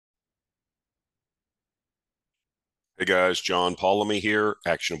Hey guys, John Paulamy here,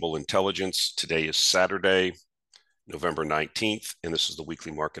 Actionable Intelligence. Today is Saturday, November 19th, and this is the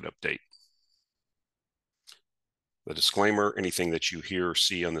weekly market update. The disclaimer, anything that you hear or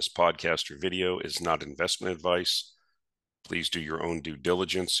see on this podcast or video is not investment advice. Please do your own due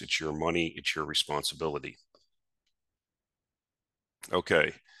diligence. It's your money, it's your responsibility.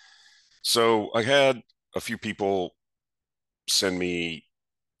 Okay, so I had a few people send me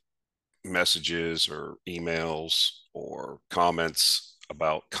messages or emails or comments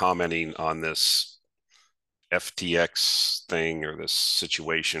about commenting on this FTX thing or this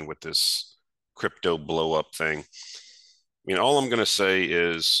situation with this crypto blow up thing. I mean, all I'm going to say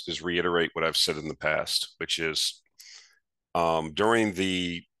is reiterate what I've said in the past, which is during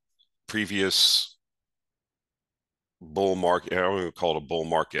the previous bull market, I don't even call it a bull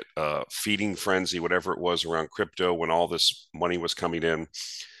market, feeding frenzy, whatever it was around crypto when all this money was coming in.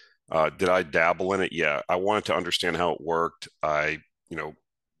 Did I dabble in it? Yeah, I wanted to understand how it worked. I,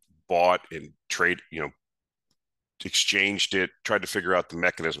 bought and exchanged it, tried to figure out the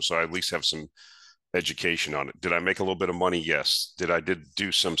mechanism so I at least have some education on it. Did I make a little bit of money? Yes. Did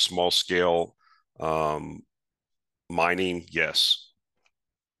do some small scale um, mining? Yes.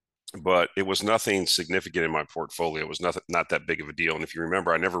 But it was nothing significant in my portfolio. It was not that big of a deal. And if you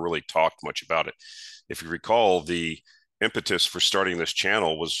remember, I never really talked much about it. If you recall, the impetus for starting this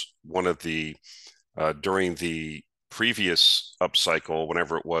channel was one of the during the previous upcycle,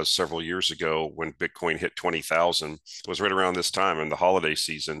 whenever it was several years ago, when Bitcoin hit 20,000, it was right around this time in the holiday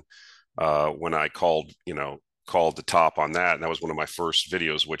season when I called the top on that. And that was one of my first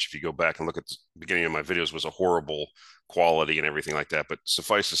videos, which if you go back and look at the beginning of my videos was a horrible quality and everything like that. But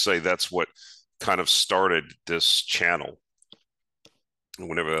suffice to say, that's what kind of started this channel.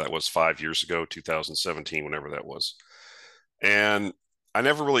 Whenever that was 5 years ago, 2017, whenever that was. And I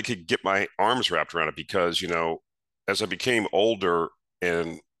never really could get my arms wrapped around it because, as I became older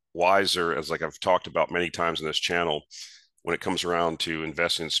and wiser, as like I've talked about many times in this channel, when it comes around to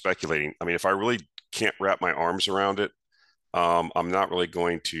investing and speculating, I mean, if I really can't wrap my arms around it, I'm not really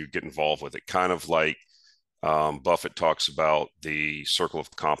going to get involved with it. Kind of like Buffett talks about the circle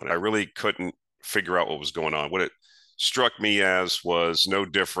of competence. I really couldn't figure out what was going on. What it struck me as was no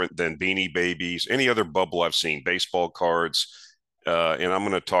different than Beanie Babies, any other bubble I've seen, baseball cards, and I'm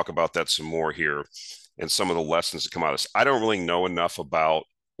going to talk about that some more here and some of the lessons that come out of this. I don't really know enough about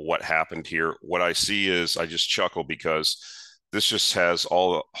what happened here. What I see is I just chuckle because this just has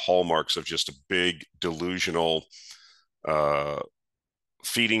all the hallmarks of just a big delusional uh,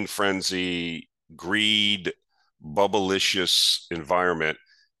 feeding frenzy, greed, bubblicious environment.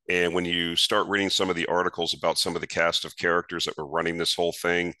 And when you start reading some of the articles about some of the cast of characters that were running this whole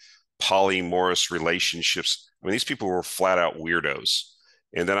thing, polymorous relationships, I mean, these people were flat out weirdos.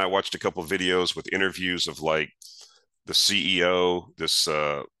 And then I watched a couple of videos with interviews of like the CEO, this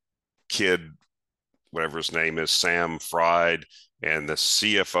kid, whatever his name is, Sam Fried, and the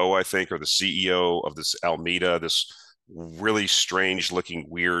CFO, I think, or the CEO of this Alameda, this really strange looking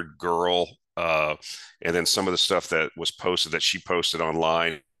weird girl. And then some of the stuff that was posted that she posted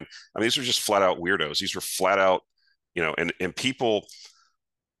online. I mean, these are just flat out weirdos. These were flat out, and people,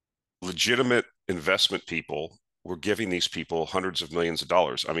 legitimate investment people, were giving these people hundreds of millions of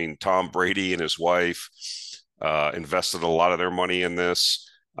dollars. I mean, Tom Brady and his wife invested a lot of their money in this.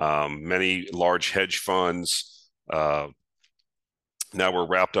 Many large hedge funds now we're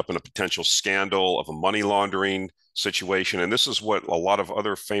wrapped up in a potential scandal of a money laundering situation. And this is what a lot of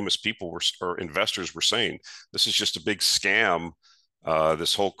other famous people were, or investors were saying. This is just a big scam.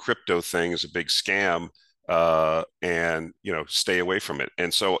 This whole crypto thing is a big scam. And stay away from it.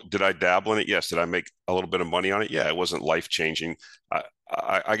 And so, did I dabble in it? Yes. Did I make a little bit of money on it? Yeah. It wasn't life changing.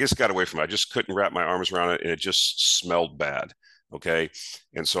 I just got away from it. I just couldn't wrap my arms around it, and it just smelled bad. Okay.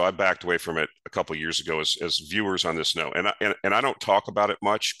 And so I backed away from it a couple of years ago, as viewers on this know. And I don't talk about it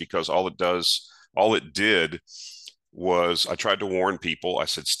much because all it did was I tried to warn people. I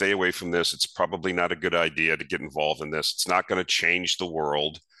said, stay away from this. It's probably not a good idea to get involved in this. It's not going to change the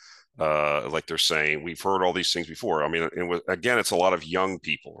world. Like they're saying, we've heard all these things before. I mean, again, it's a lot of young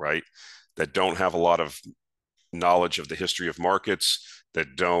people, right, that don't have a lot of knowledge of the history of markets,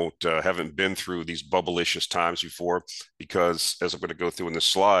 that don't haven't been through these bubblicious times before, because as I'm going to go through in this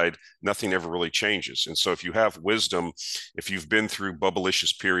slide, nothing ever really changes. And so if you have wisdom, if you've been through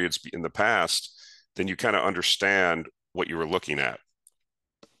bubblicious periods in the past, then you kind of understand what you were looking at.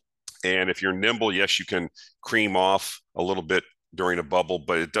 And if you're nimble, yes, you can cream off a little bit during a bubble,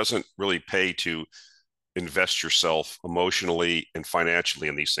 but it doesn't really pay to invest yourself emotionally and financially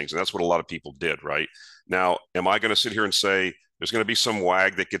in these things. And that's what a lot of people did, right? Now, am I going to sit here and say There's going to be some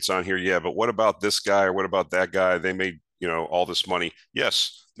wag that gets on here. Yeah, but what about this guy or what about that guy? They made, all this money.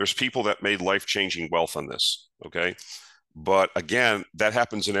 Yes, there's people that made life-changing wealth on this. Okay. But again, that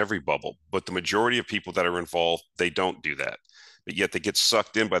happens in every bubble. But the majority of people that are involved, they don't do that. But yet they get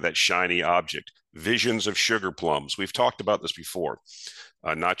sucked in by that shiny object. Visions of sugar plums. We've talked about this before,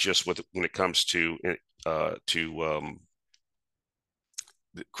 not just when it comes to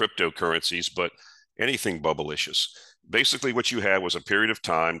cryptocurrencies, but anything bubblicious. Basically, what you had was a period of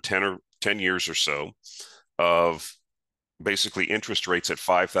time, 10 years or so, of basically interest rates at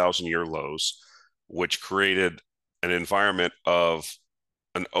 5,000-year lows, which created an environment of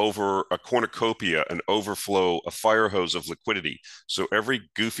a cornucopia, an overflow, a fire hose of liquidity. So every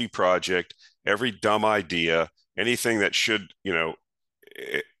goofy project, every dumb idea, anything that should,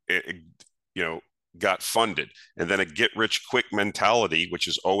 it, it, you know, got funded. And then a get rich quick mentality, which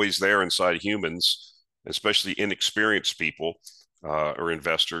is always there inside humans, especially inexperienced people or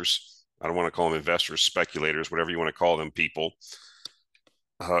investors. I don't want to call them investors, speculators, whatever you want to call them, people.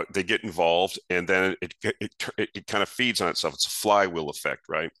 They get involved, and then it kind of feeds on itself. It's a flywheel effect,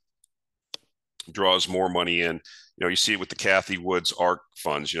 right? Draws more money in. You see it with the Cathie Woods ARK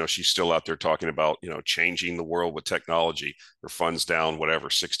funds. She's still out there talking about, changing the world with technology. Her funds down, whatever,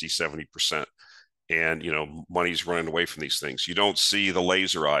 60, 70%. And, money's running away from these things. You don't see the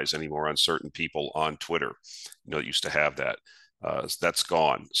laser eyes anymore on certain people on Twitter. It used to have that. That's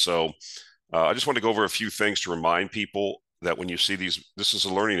gone. So I just want to go over a few things to remind people that when you see these, this is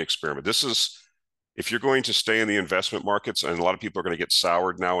a learning experiment. If you're going to stay in the investment markets, and a lot of people are going to get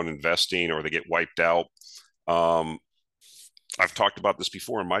soured now in investing or they get wiped out. I've talked about this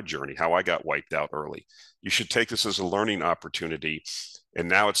before in my journey, how I got wiped out early. You should take this as a learning opportunity. And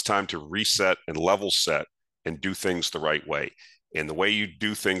now it's time to reset and level set and do things the right way. And the way you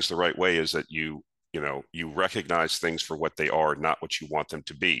do things the right way is that you recognize things for what they are, not what you want them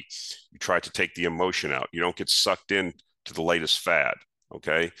to be. You try to take the emotion out. You don't get sucked in to the latest fad.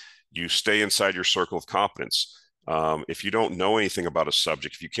 Okay. You stay inside your circle of competence. If you don't know anything about a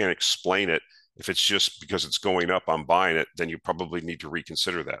subject, if you can't explain it, if it's just because it's going up, I'm buying it, then you probably need to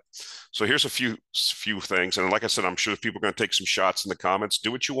reconsider that. So here's a few things. And like I said, I'm sure if people are going to take some shots in the comments,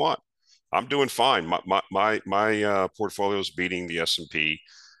 do what you want. I'm doing fine. My portfolio is beating the S&P.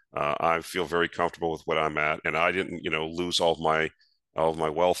 I feel very comfortable with what I'm at, and I didn't, lose all of my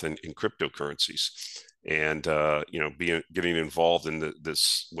wealth in cryptocurrencies, and getting involved in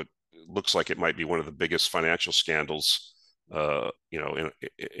this what looks like it might be one of the biggest financial scandals, in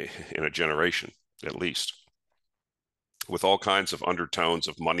a generation at least, with all kinds of undertones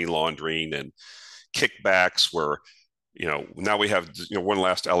of money laundering and kickbacks. Where now we have one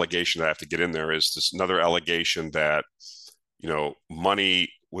last allegation that I have to get in there is this another allegation that money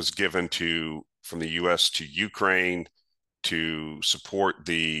was given from the U.S. to Ukraine to support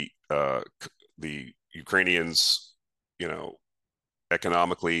the Ukrainians,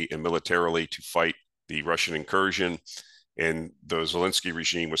 economically and militarily to fight the Russian incursion. And the Zelensky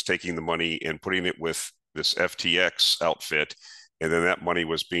regime was taking the money and putting it with this FTX outfit. And then that money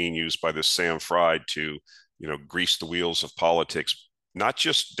was being used by this Sam Fried to, grease the wheels of politics, not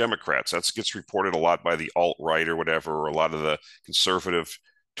just Democrats. That gets reported a lot by the alt-right or whatever, or a lot of the conservative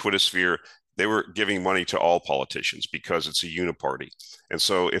Twitter sphere. They were giving money to all politicians because it's a uniparty. And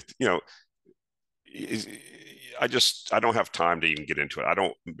so I don't have time to even get into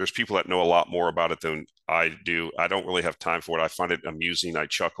it. There's people that know a lot more about it than I do. I don't really have time for it. I find it amusing. I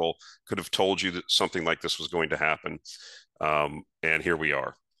chuckle. Could have told you that something like this was going to happen. And here we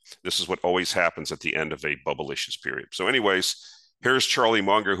are. This is what always happens at the end of a bubblicious period. So anyways, here's Charlie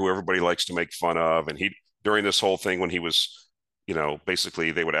Munger, who everybody likes to make fun of. And during this whole thing, when he was,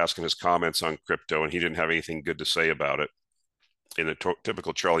 basically they would ask him his comments on crypto, and he didn't have anything good to say about it in a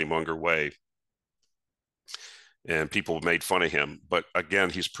typical Charlie Munger way. And people made fun of him. But again,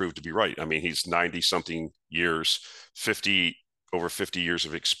 he's proved to be right. I mean, he's 90 something years, over 50 years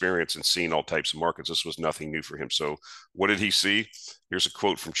of experience and seeing all types of markets. This was nothing new for him. So what did he see? Here's a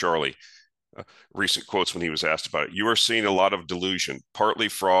quote from Charlie. Recent quotes when he was asked about it. You are seeing a lot of delusion, partly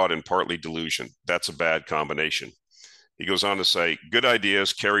fraud and partly delusion. That's a bad combination. He goes on to say, good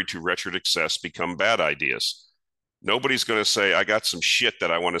ideas carried to wretched excess become bad ideas. Nobody's going to say, I got some shit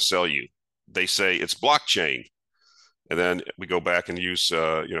that I want to sell you. They say it's blockchain. And then we go back and use,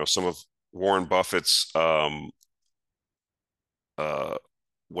 some of Warren Buffett's, what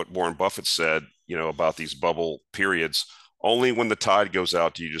Warren Buffett said, about these bubble periods. Only when the tide goes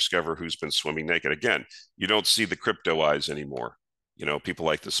out do you discover who's been swimming naked. Again, you don't see the crypto eyes anymore. People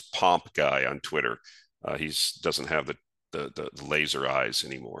like this Pomp guy on Twitter. He doesn't have the laser eyes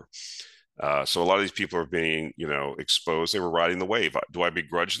anymore. So a lot of these people are being, exposed. They were riding the wave. Do I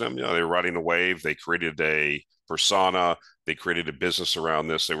begrudge them? They were riding the wave. They created a persona. They created a business around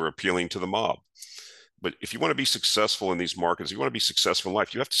this. They were appealing to the mob. But if you want to be successful in these markets, you want to be successful in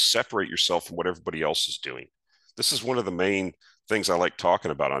life, you have to separate yourself from what everybody else is doing. This is one of the main things I like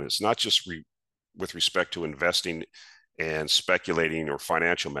talking about on this, not just with respect to investing and speculating or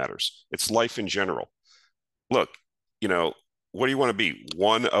financial matters. It's life in general. Look, you know, what do you want to be?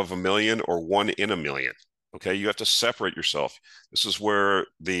 One of a million or one in a million? Okay, you have to separate yourself. This is where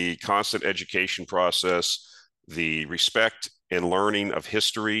the constant education process, the respect and learning of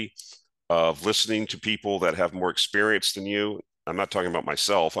history, of listening to people that have more experience than you. I'm not talking about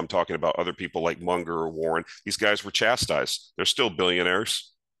myself. I'm talking about other people like Munger or Warren. These guys were chastised. They're still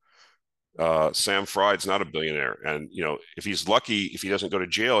billionaires. Sam Fried's not a billionaire, and if he's lucky, if he doesn't go to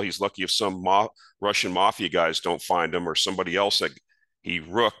jail, he's lucky if some Russian mafia guys don't find him, or somebody else that he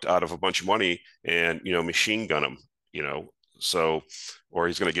rooked out of a bunch of money and machine gun him. You know, so or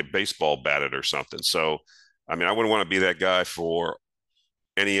he's going to get baseball batted or something. So, I mean, I wouldn't want to be that guy for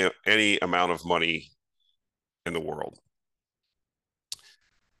any amount of money in the world.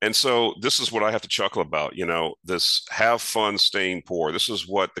 And so this is what I have to chuckle about, this have fun staying poor. This is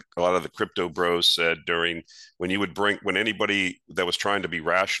what a lot of the crypto bros said during when anybody that was trying to be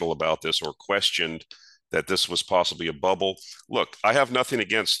rational about this or questioned that this was possibly a bubble. Look, I have nothing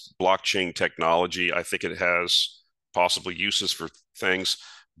against blockchain technology. I think it has possible uses for things,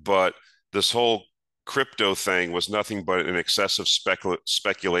 but this whole crypto thing was nothing but an excessive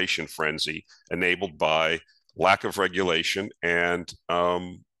speculation frenzy enabled by lack of regulation and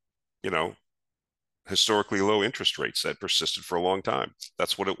you know, historically low interest rates that persisted for a long time.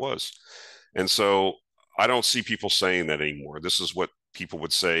 That's what it was. And so I don't see people saying that anymore. This is what people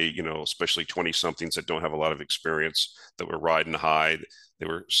would say, especially 20 somethings that don't have a lot of experience, that were riding high. They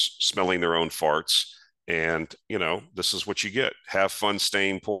were smelling their own farts. And, this is what you get. Have fun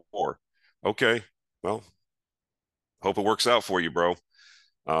staying poor. Okay. Well, hope it works out for you, bro.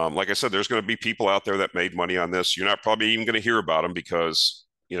 Like I said, there's going to be people out there that made money on this. You're not probably even going to hear about them because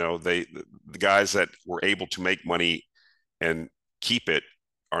the guys that were able to make money and keep it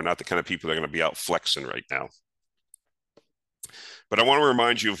are not the kind of people that are going to be out flexing right now. But I want to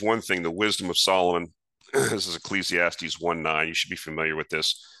remind you of one thing: the wisdom of Solomon. This is Ecclesiastes 1:9. You should be familiar with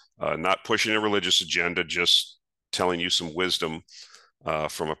this. Not pushing a religious agenda, just telling you some wisdom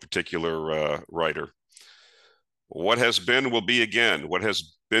from a particular writer. What has been will be again. What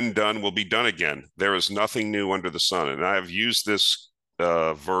has been done will be done again. There is nothing new under the sun. And I have used this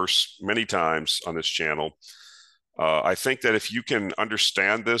verse many times on this channel. I think that if you can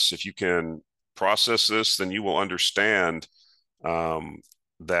understand this, if you can process this, then you will understand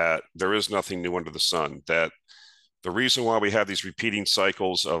that there is nothing new under the sun. That the reason why we have these repeating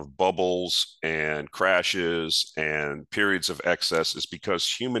cycles of bubbles and crashes and periods of excess is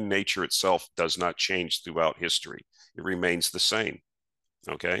because human nature itself does not change throughout history. It remains the same.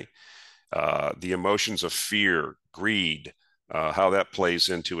 Okay. The emotions of fear, greed, how that plays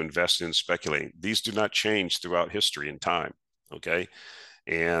into investing and speculating, these do not change throughout history and time. Okay.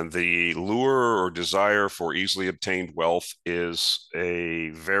 And the lure or desire for easily obtained wealth is a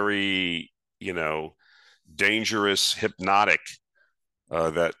very, dangerous, hypnotic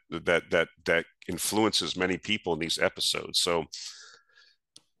that influences many people in these episodes. So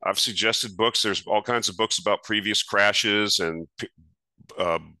I've suggested books. There's all kinds of books about previous crashes and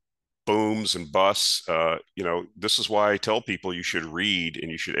uh, booms and busts. This is why I tell people you should read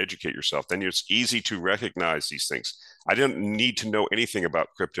and you should educate yourself. Then it's easy to recognize these things. I didn't need to know anything about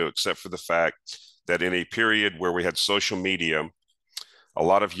crypto except for the fact that in a period where we had social media, a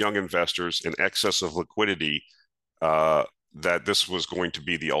lot of young investors in excess of liquidity, that this was going to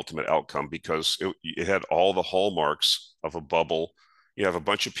be the ultimate outcome because it had all the hallmarks of a bubble. You have a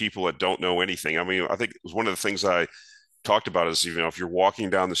bunch of people that don't know anything. I mean, I think it was one of the things I talked about is, if you're walking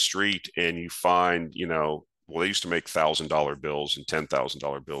down the street and you find, well, they used to make $1,000 bills and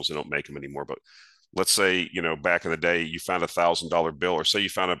 $10,000 bills. They don't make them anymore. But let's say, back in the day, you found $1,000 bill, or say you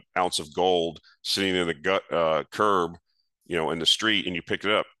found an ounce of gold sitting in the curb, in the street, and you picked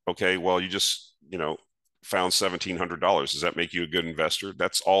it up. Okay, well, you just, found $1,700. Does that make you a good investor?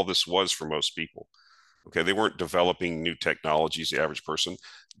 That's all this was for most people. Okay, they weren't developing new technologies. The average person,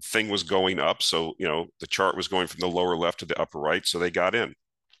 thing was going up, so the chart was going from the lower left to the upper right, so they got in.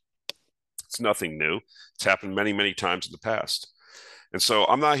 It's nothing new. It's happened many, many times in the past. And so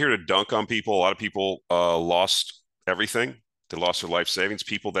I'm not here to dunk on people. A lot of people lost everything. They lost their life savings.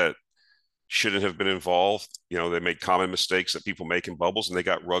 People that shouldn't have been involved, they made common mistakes that people make in bubbles, and they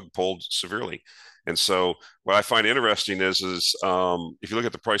got rug pulled severely. And so what I find interesting is if you look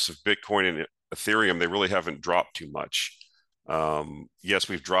at the price of Bitcoin and Ethereum, they really haven't dropped too much. Yes,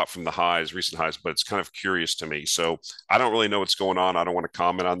 we've dropped from the highs, recent highs, but it's kind of curious to me. So I don't really know what's going on. I don't want to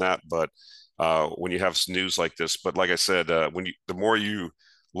comment on that, but when you have news like this, but like I said, the more you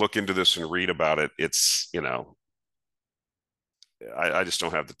look into this and read about it, it's, I just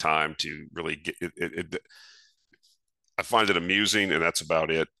don't have the time to really get it. I find it amusing, and that's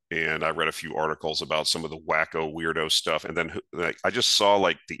about it. And I read a few articles about some of the wacko weirdo stuff, and then like, I just saw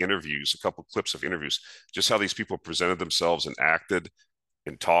like the interviews, a couple clips of interviews, just how these people presented themselves and acted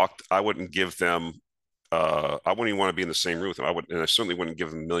and talked. I wouldn't give them. I wouldn't even want to be in the same room with them. And I certainly wouldn't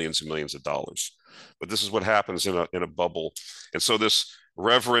give them millions and millions of dollars. But this is what happens in a bubble, and so this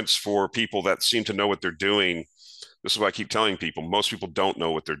reverence for people that seem to know what they're doing. This is what I keep telling people. Most people don't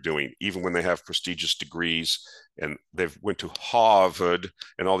know what they're doing, even when they have prestigious degrees and they've went to Harvard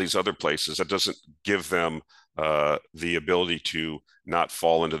and all these other places. That doesn't give them the ability to not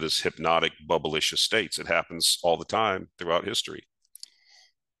fall into this hypnotic, bubblicious states. It happens all the time throughout history.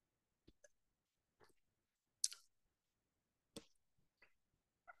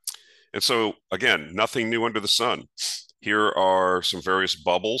 And so, again, nothing new under the sun. Here are some various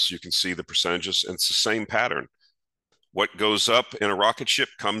bubbles. You can see the percentages, and it's the same pattern. What goes up in a rocket ship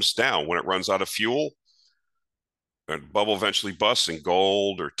comes down when it runs out of fuel. A bubble eventually busts in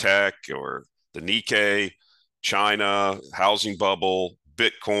gold or tech or the Nikkei, China, housing bubble,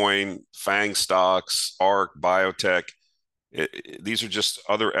 Bitcoin, FANG stocks, ARK, biotech. These are just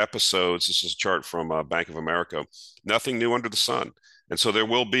other episodes. This is a chart from Bank of America. Nothing new under the sun. And so there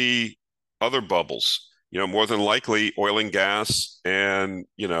will be other bubbles. More than likely, oil and gas and,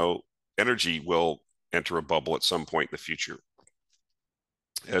 energy will enter a bubble at some point in the future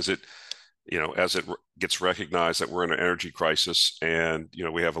as it as it gets recognized that we're in an energy crisis and,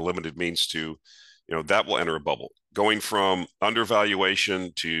 we have a limited means to, that will enter a bubble. Going from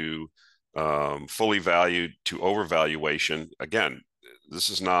undervaluation to fully valued to overvaluation, again, this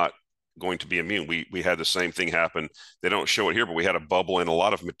is not going to be immune. We had the same thing happen. They don't show it here, but we had a bubble in a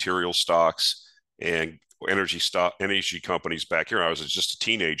lot of material stocks and energy companies back here. I was just a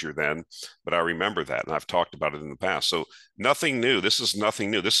teenager then, but I remember that, and I've talked about it in the past. So nothing new. This is nothing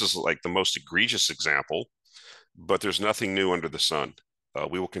new. This is like the most egregious example, but there's nothing new under the sun.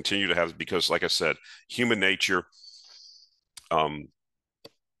 We will continue to have, because, like I said, human nature,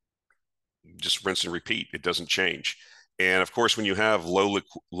 just rinse and repeat. It doesn't change. And of course, when you have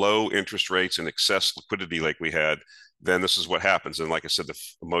low interest rates and excess liquidity like we had, then this is what happens. And like I said, the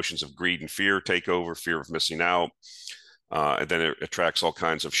emotions of greed and fear take over, fear of missing out. And then it attracts all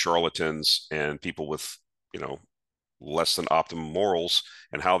kinds of charlatans and people with, less than optimum morals,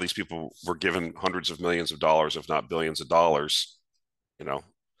 and how these people were given hundreds of millions of dollars, if not billions of dollars,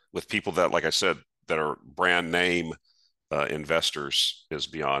 with people that, like I said, that are brand name investors is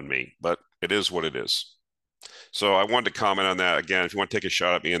beyond me, but it is what it is. So I wanted to comment on that. Again, if you want to take a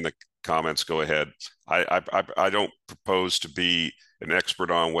shot at me in the comments, go ahead. I don't propose to be an expert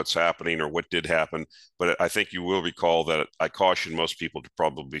on what's happening or what did happen, but I think you will recall that I cautioned most people to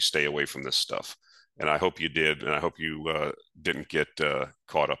probably stay away from this stuff. And I hope you did, and I hope you didn't get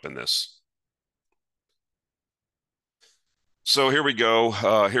caught up in this. So here we go.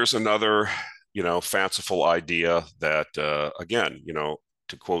 Here's another, fanciful idea that, again,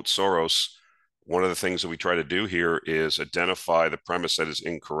 to quote Soros, one of the things that we try to do here is identify the premise that is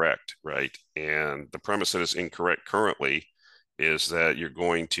incorrect, right? And the premise that is incorrect currently is that you're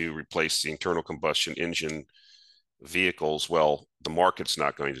going to replace the internal combustion engine vehicles. Well, the market's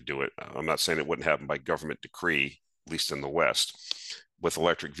not going to do it. I'm not saying it wouldn't happen by government decree, at least in the West, with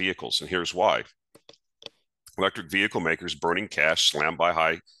electric vehicles. And here's why. Electric vehicle makers burning cash slammed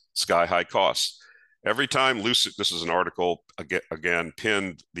by sky high costs. Every time Lucid, this is an article, again,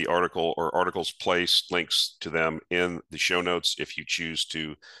 pinned the article or articles placed links to them in the show notes if you choose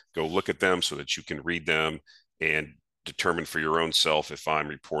to go look at them so that you can read them and determine for your own self if I'm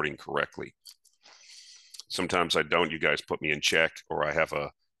reporting correctly. Sometimes I don't. You guys put me in check, or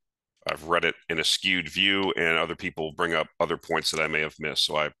I've read it in a skewed view, and other people bring up other points that I may have missed.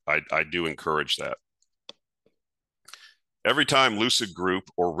 So I do encourage that. Every time Lucid Group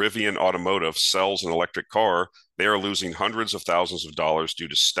or Rivian Automotive sells an electric car, they are losing hundreds of thousands of dollars due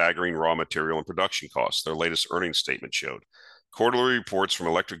to staggering raw material and production costs, their latest earnings statement showed. Quarterly reports from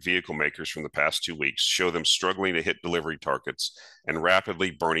electric vehicle makers from the past 2 weeks show them struggling to hit delivery targets and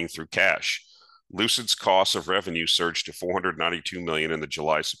rapidly burning through cash. Lucid's cost of revenue surged to $492 million in the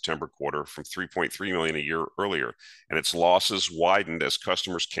July-September quarter from $3.3 million a year earlier, and its losses widened as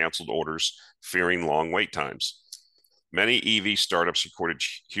customers canceled orders, fearing long wait times. Many EV startups recorded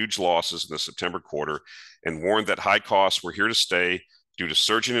huge losses in the September quarter and warned that high costs were here to stay due to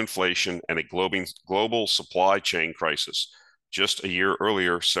surging inflation and a global supply chain crisis. Just a year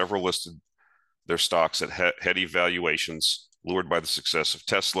earlier, several listed their stocks at heady valuations, lured by the success of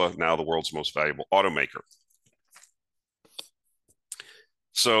Tesla, now the world's most valuable automaker.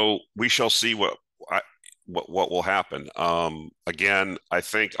 So we shall see what will happen. Again, I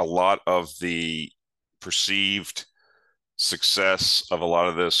think a lot of the perceived success of a lot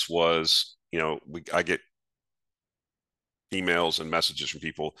of this was, I get emails and messages from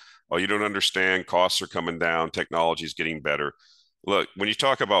people, oh, you don't understand, costs are coming down, technology is getting better. Look, when you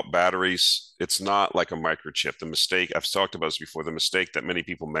talk about batteries, it's not like a microchip. The mistake, I've talked about this before, the mistake that many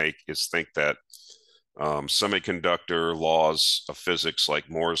people make is think that semiconductor laws of physics like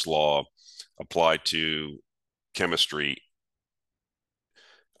Moore's law apply to chemistry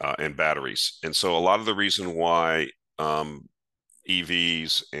and batteries. And so a lot of the reason why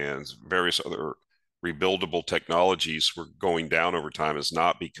EVs and various other rebuildable technologies were going down over time is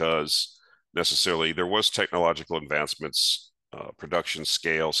not because necessarily there was technological advancements, production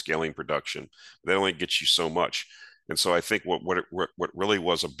scale, scaling production. That only gets you so much. And so I think what really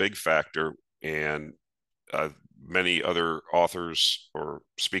was a big factor, and many other authors or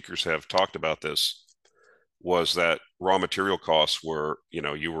speakers have talked about this, was that raw material costs were,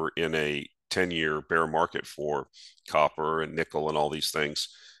 you were in a 10-year bear market for copper and nickel and all these things.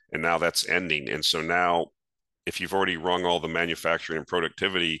 And now that's ending. And so now, if you've already wrung all the manufacturing and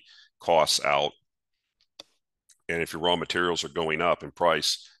productivity costs out, and if your raw materials are going up in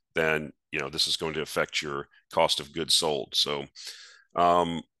price, then, this is going to affect your cost of goods sold. So,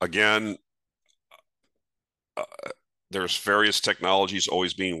 again, there's various technologies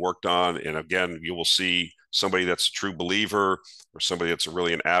always being worked on. And again, you will see somebody that's a true believer or somebody that's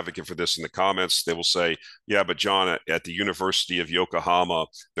really an advocate for this in the comments. They will say, yeah, but John, at the University of Yokohama,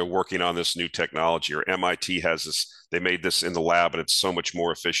 they're working on this new technology, or MIT has this, they made this in the lab and it's so much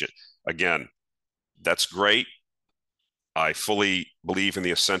more efficient. Again, that's great. I fully believe in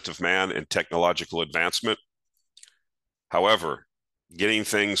the ascent of man and technological advancement. However, getting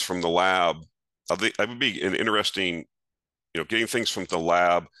things from the lab, I think that would be an interesting, getting things from the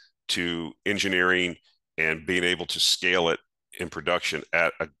lab to engineering and being able to scale it in production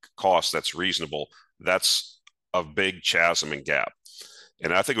at a cost that's reasonable. That's a big chasm and gap.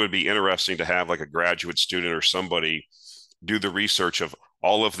 And I think it would be interesting to have like a graduate student or somebody do the research of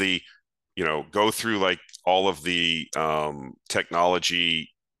all of the, go through like all of the technology,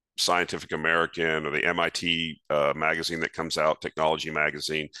 Scientific American or the MIT magazine that comes out, Technology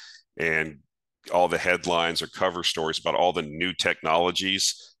Magazine, and all the headlines or cover stories about all the new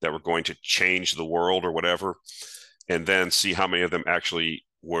technologies that were going to change the world or whatever, and then see how many of them actually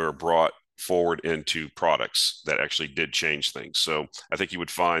were brought forward into products that actually did change things. So I think you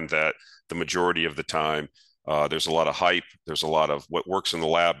would find that the majority of the time, there's a lot of hype. There's a lot of what works in the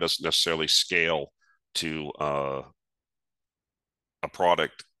lab doesn't necessarily scale to a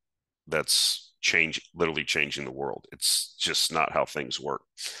product that's literally changing the world. It's just not how things work.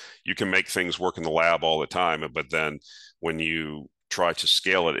 You can make things work in the lab all the time, but then when you try to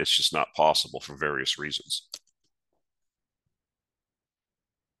scale it, it's just not possible for various reasons.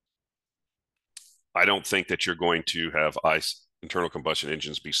 I don't think that you're going to have internal combustion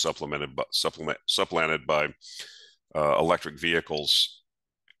engines be supplanted by electric vehicles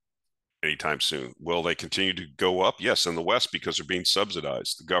anytime soon. Will they continue to go up? Yes, in the West, because they're being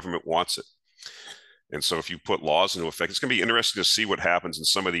subsidized. The government wants it. And so if you put laws into effect, it's going to be interesting to see what happens in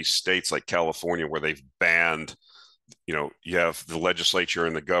some of these states like California, where they've banned, you have the legislature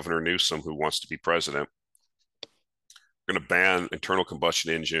and the governor Newsom, who wants to be president, going to ban internal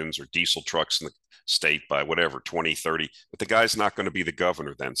combustion engines or diesel trucks in the state by whatever, 2030. But the guy's not going to be the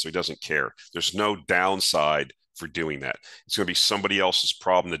governor then, so he doesn't care. There's no downside for doing that. It's going to be somebody else's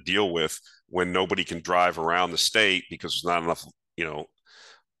problem to deal with when nobody can drive around the state because there's not enough,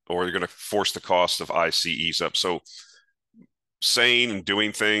 or you're going to force the cost of ICEs up. So saying and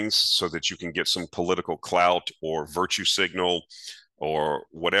doing things so that you can get some political clout or virtue signal or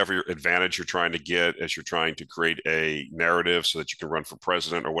whatever advantage you're trying to get as you're trying to create a narrative so that you can run for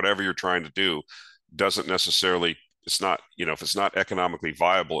president or whatever you're trying to do doesn't necessarily, it's not, if it's not economically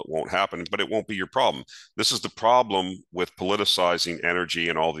viable, it won't happen, but it won't be your problem. This is the problem with politicizing energy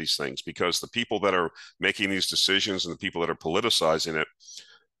and all these things, because the people that are making these decisions and the people that are politicizing it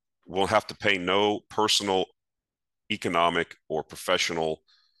will have to pay no personal, economic, or professional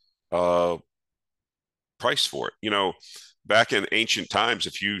price for it. Back in ancient times,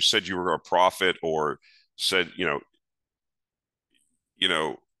 if you said you were a prophet or said,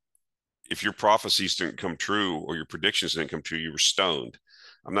 if your prophecies didn't come true or your predictions didn't come true, you were stoned.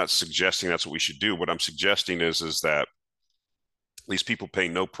 I'm not suggesting that's what we should do. What I'm suggesting is that these people pay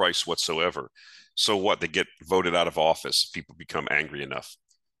no price whatsoever. So what? They get voted out of office if people become angry enough.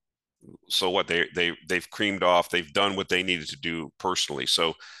 So what? They've creamed off. They've done what they needed to do personally.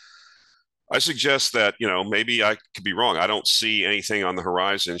 So I suggest that, maybe I could be wrong. I don't see anything on the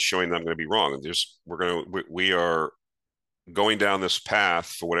horizon showing that I'm going to be wrong. We are going down this path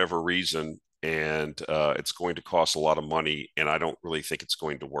for whatever reason, and it's going to cost a lot of money, and I don't really think it's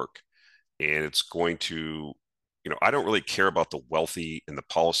going to work. And it's going to, I don't really care about the wealthy and the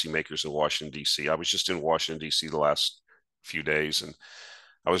policymakers in Washington, D.C. I was just in Washington, D.C. the last few days, and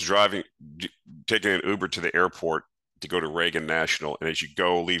I was taking an Uber to the airport to go to Reagan National. And as you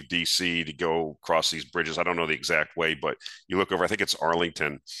leave DC to go across these bridges, I don't know the exact way, but you look over, I think it's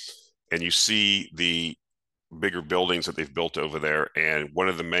Arlington, and you see the bigger buildings that they've built over there. And one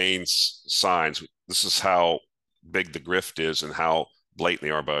of the main signs, this is how big the grift is and how blatant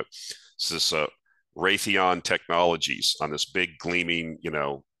they are, but it's this Raytheon Technologies on this big gleaming,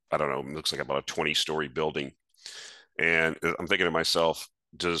 I don't know, it looks like about a 20-story building. And I'm thinking to myself,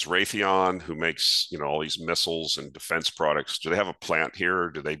 does Raytheon, who makes, all these missiles and defense products, do they have a plant here?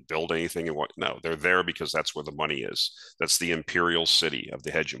 Do they build anything? And what? No, they're there because that's where the money is. That's the imperial city of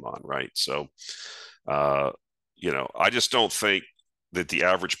the hegemon, right? So, uh, I just don't think that the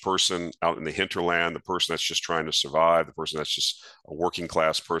average person out in the hinterland, the person that's just trying to survive, the person that's just a working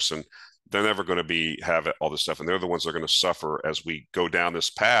class person, they're never going to have all this stuff. And they're the ones that are going to suffer as we go down this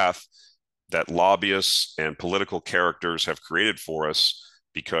path that lobbyists and political characters have created for us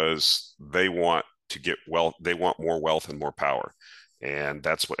because they want to get wealth. They want more wealth and more power. And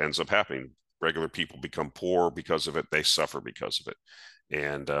that's what ends up happening. Regular people become poor because of it. They suffer because of it.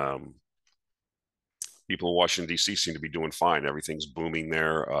 And people in Washington, D.C. seem to be doing fine. Everything's booming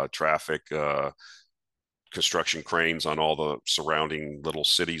there. Traffic, construction cranes on all the surrounding little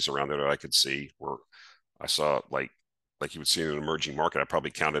cities around there that I could see, where I saw like you would see in an emerging market. I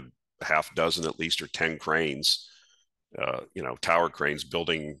probably counted a half dozen at least, or 10 cranes, tower cranes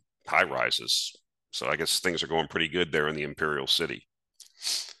building high rises. So I guess things are going pretty good there in the Imperial City,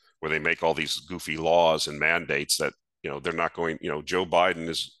 where they make all these goofy laws and mandates that, they're not going, Joe Biden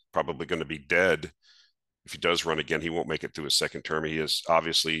is probably going to be dead. If he does run again, he won't make it through his second term. He is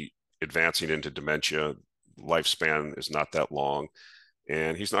obviously advancing into dementia. Lifespan is not that long,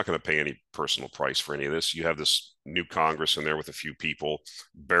 and he's not going to pay any personal price for any of this. You have this new Congress in there with a few people,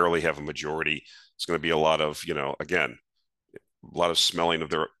 barely have a majority. It's going to be a lot of, again, a lot of smelling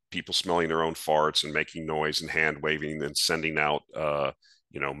their own farts and making noise and hand waving and sending out,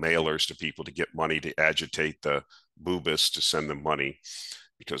 mailers to people to get money to agitate the boobists to send them money,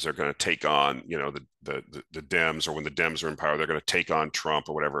 because they're going to take on, the Dems, or when the Dems are in power, they're going to take on Trump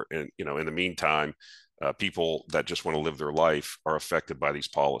or whatever. And, in the meantime, people that just want to live their life are affected by these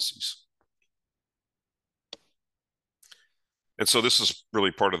policies. And so this is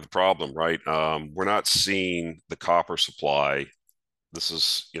really part of the problem, right? We're not seeing the copper supply. This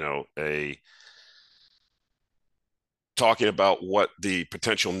is, a talking about what the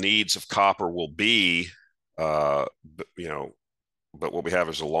potential needs of copper will be. But, but what we have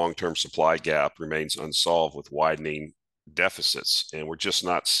is a long-term supply gap remains unsolved with widening deficits, and we're just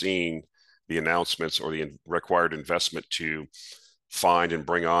not seeing the announcements or the required investment to find and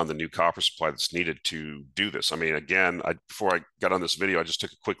bring on the new copper supply that's needed to do this. I mean, again, before I got on this video, I just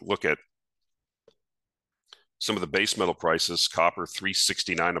took a quick look at some of the base metal prices. Copper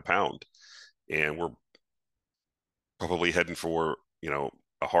 $3.69 a pound, and we're probably heading for,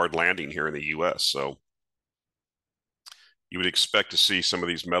 a hard landing here in the U.S. So you would expect to see some of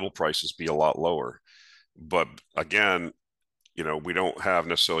these metal prices be a lot lower. But again, we don't have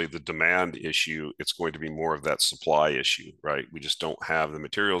necessarily the demand issue. It's going to be more of that supply issue, right? We just don't have the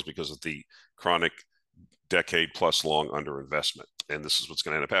materials because of the chronic decade plus long underinvestment. And this is what's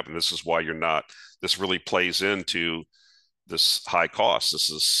going to end up happening. This is why this really plays into this high cost. This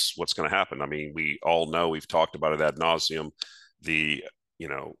is what's going to happen. I mean, we all know, we've talked about it ad nauseum, the,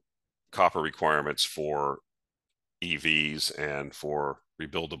 copper requirements for EVs and for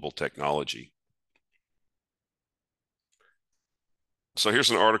rebuildable technology. So here's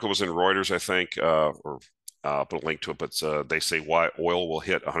an article, was in Reuters, I think, or I'll put a link to it, but they say why oil will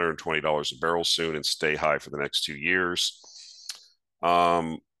hit $120 a barrel soon and stay high for the next 2 years.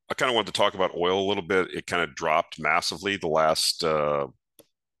 I kind of wanted to talk about oil a little bit. It kind of dropped massively the last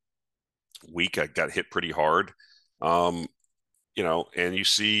week. I got hit pretty hard, and you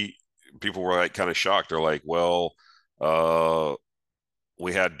see people were like kind of shocked. They're like, well,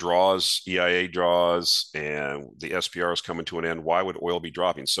 we had draws, EIA draws, and the SPR is coming to an end. Why would oil be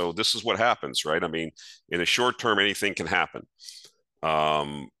dropping? So this is what happens, right? I mean, in the short term, anything can happen.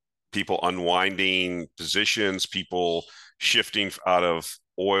 Um, People unwinding positions, people shifting out of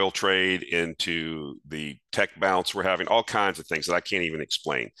oil trade into the tech bounce we're having, all kinds of things that I can't even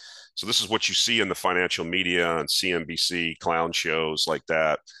explain. So this is what you see in the financial media and CNBC clown shows like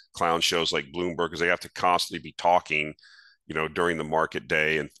that, clown shows like Bloomberg, because they have to constantly be talking, during the market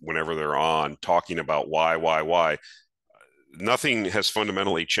day and whenever they're on, talking about why. Nothing has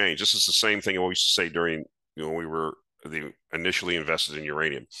fundamentally changed. This is the same thing I used to say during, when we were initially invested in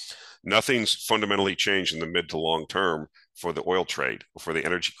uranium. Nothing's fundamentally changed in the mid to long term for the oil trade, for the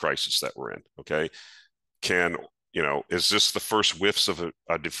energy crisis that we're in. Okay. Can, is this the first whiffs of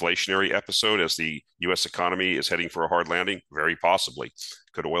a deflationary episode as the US economy is heading for a hard landing? Very possibly.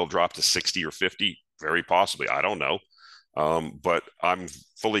 Could oil drop to 60 or 50? Very possibly. I don't know. But I'm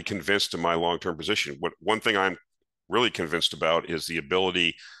fully convinced in my long-term position. One thing I'm really convinced about is the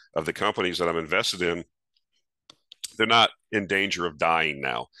ability of the companies that I'm invested in. They're not in danger of dying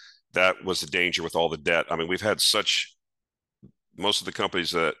now. That was the danger with all the debt. I mean, we've had most of the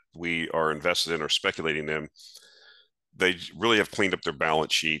companies that we are invested in or speculating in, they really have cleaned up their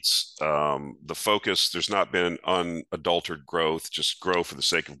balance sheets. The focus, there's not been unadulterated growth, just grow for the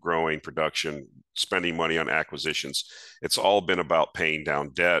sake of growing production, spending money on acquisitions. It's all been about paying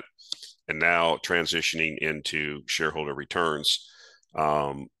down debt and now transitioning into shareholder returns.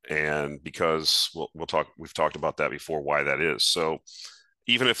 And because we've talked about that before, why that is. So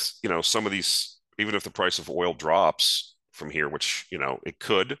even if, even if the price of oil drops from here, which, it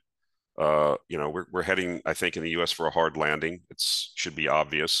could, we're heading, I think, in the U.S. for a hard landing. It should be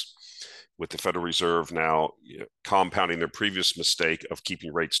obvious with the Federal Reserve now compounding their previous mistake of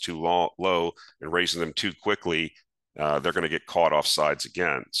keeping rates too low and raising them too quickly. They're going to get caught off sides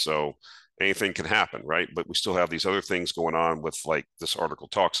again. So anything can happen, right? But we still have these other things going on with, like this article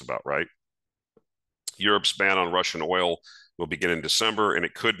talks about, right? Europe's ban on Russian oil will begin in December, and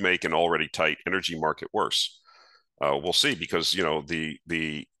it could make an already tight energy market worse. We'll see, because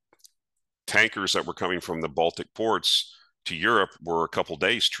the tankers that were coming from the Baltic ports to Europe were a couple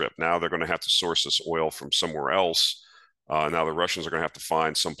days trip. Now they're going to have to source this oil from somewhere else. Now the Russians are going to have to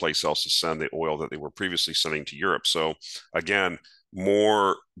find someplace else to send the oil that they were previously sending to Europe. So again,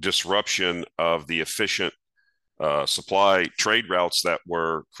 more disruption of the efficient supply trade routes that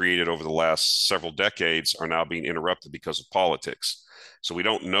were created over the last several decades are now being interrupted because of politics. So we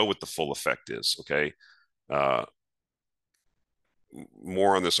don't know what the full effect is. Okay.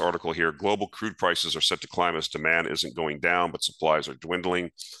 More on this article here. Global crude prices are set to climb as demand isn't going down, but supplies are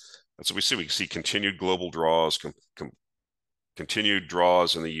dwindling. And so we see continued global draws, continued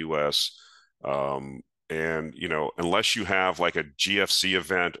draws in the U.S. And, unless you have like a GFC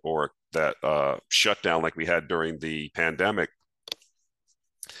event or that shutdown like we had during the pandemic,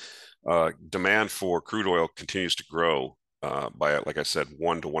 demand for crude oil continues to grow by, like I said,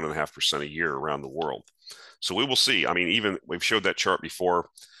 1 to 1.5% a year around the world. So we will see. I mean, even we've showed that chart before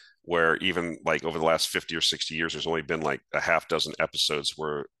where even like over the last 50 or 60 years, there's only been like a half dozen episodes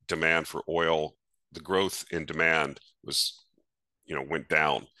where demand for oil, the growth in demand was, went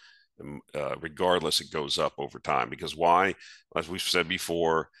down. Regardless, it goes up over time. Because why? As we've said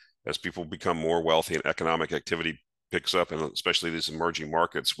before, as people become more wealthy and economic activity picks up, and especially these emerging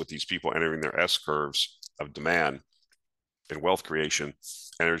markets with these people entering their S curves of demand and wealth creation,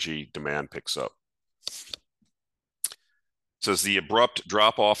 energy demand picks up. It says the abrupt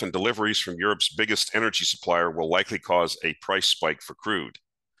drop off in deliveries from Europe's biggest energy supplier will likely cause a price spike for crude,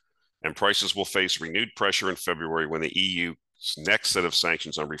 and prices will face renewed pressure in February when the EU's next set of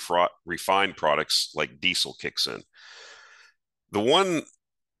sanctions on refined products like diesel kicks in. The one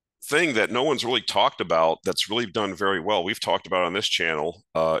thing that no one's really talked about that's really done very well, we've talked about on this channel,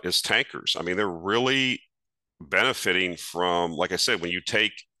 is tankers. I mean, they're really benefiting from, like I said, when you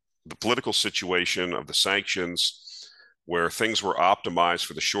take the political situation of the sanctions, where things were optimized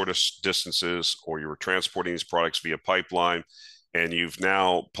for the shortest distances, or you were transporting these products via pipeline, and you've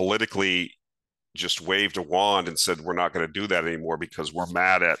now politically just waved a wand and said, we're not going to do that anymore because we're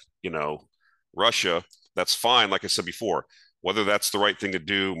mad at, Russia. That's fine. Like I said before, whether that's the right thing to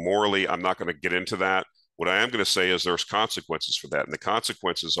do morally, I'm not going to get into that. What I am going to say is there's consequences for that. And the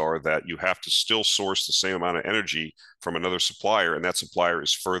consequences are that you have to still source the same amount of energy from another supplier, and that supplier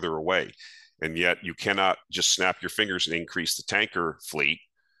is further away. And yet you cannot just snap your fingers and increase the tanker fleet.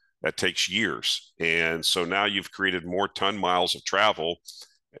 That takes years. And so now you've created more ton miles of travel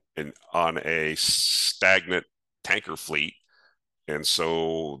on a stagnant tanker fleet. And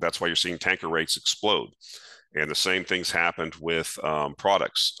so that's why you're seeing tanker rates explode. And the same things happened with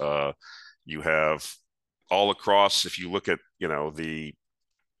products. You have all across, if you look at,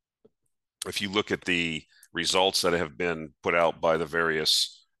 if you look at the results that have been put out by the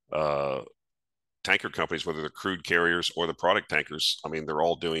various tanker companies, whether they're crude carriers or the product tankers, I mean, they're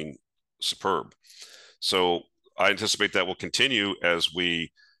all doing superb. So I anticipate that will continue as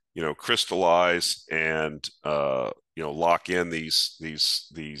we, crystallize and lock in these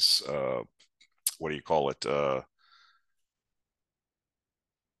what do you call it, uh,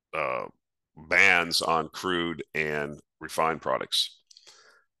 bans on crude and refined products.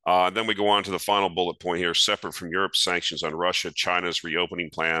 Then we go on to the final bullet point here. Separate from Europe's sanctions on Russia, China's reopening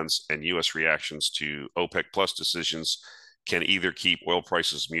plans and U.S. reactions to OPEC Plus decisions can either keep oil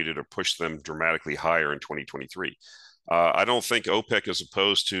prices muted or push them dramatically higher in 2023. I don't think OPEC is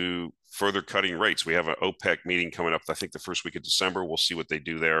opposed to further cutting rates. We have an OPEC meeting coming up, I think the first week of December. We'll see what they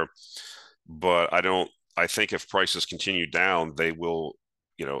do there. But I think if prices continue down, they will,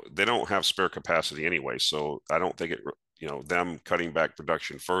 they don't have spare capacity anyway. So I don't think them cutting back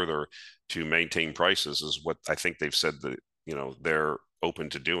production further to maintain prices is what I think they've said that, they're open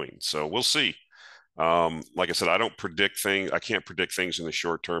to doing. So we'll see. Like I said, I don't predict things. I can't predict things in the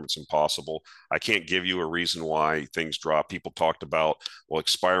short term. It's impossible. I can't give you a reason why things drop. People talked about, well,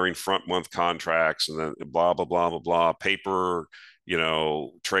 expiring front month contracts and then blah, blah, blah, blah, blah, paper,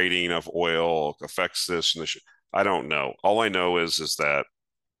 trading of oil affects this and this. I don't know. All I know is that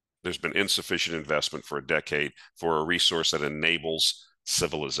there's been insufficient investment for a decade for a resource that enables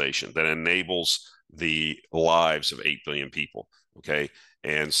civilization, that enables the lives of 8 billion people. Okay.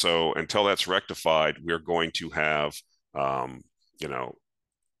 And so until that's rectified, we're going to have, you know,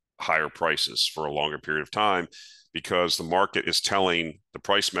 higher prices for a longer period of time because the market is telling the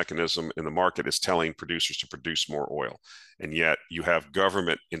price mechanism in the market is telling producers to produce more oil. And yet you have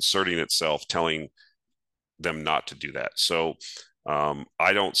government inserting itself, telling them not to do that. So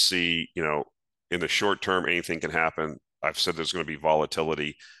I don't see, in the short term, anything can happen. I've said there's going to be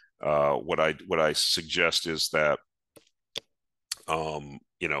volatility. What I suggest is that,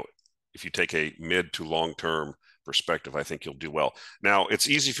 if you take a mid to long term perspective, I think you'll do well. Now, it's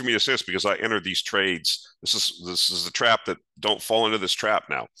easy for me to say this because I entered these trades. This is the trap that don't fall into this trap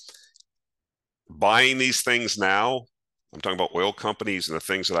now. Buying these things now, I'm talking about oil companies and the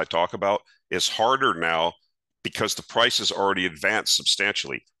things that I talk about, is harder now because the price has already advanced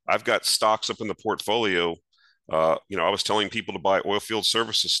substantially. I've got stocks up in the portfolio. I was telling people to buy oil field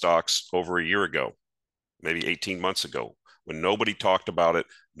services stocks over a year ago, maybe 18 months ago, when nobody talked about it.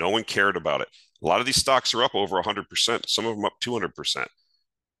 No one cared about it. A lot of these stocks are up over 100%, some of them up 200%.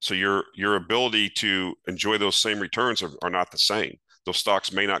 So your ability to enjoy those same returns are not the same. Those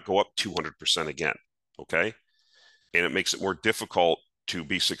stocks may not go up 200% again, okay? And it makes it more difficult to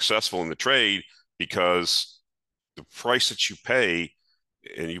be successful in the trade because the price that you pay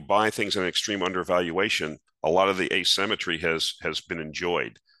and you buy things in an extreme undervaluation, a lot of the asymmetry has been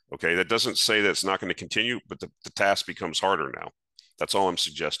enjoyed. Okay, that doesn't say that it's not going to continue, but the task becomes harder now. That's all I'm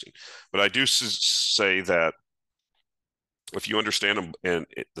suggesting. But I do say that if you understand and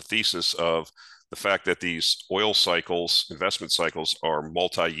the thesis of the fact that these oil cycles, investment cycles, are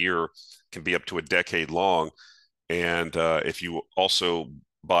multi-year, can be up to a decade long, and if you also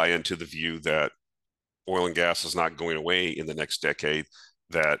buy into the view that oil and gas is not going away in the next decade,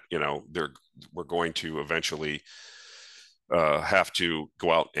 that we're going to eventually have to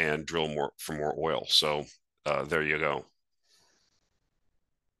go out and drill more for more oil. So there you go.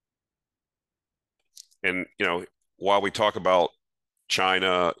 And while we talk about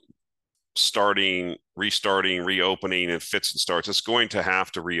China restarting, reopening in fits and starts, it's going to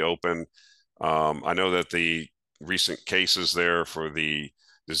have to reopen. I know that the recent cases there for the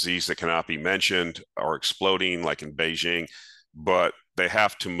disease that cannot be mentioned are exploding, like in Beijing, but they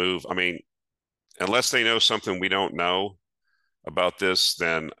have to move. I mean, unless they know something we don't know about this,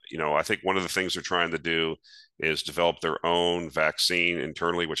 then I think one of the things they're trying to do is develop their own vaccine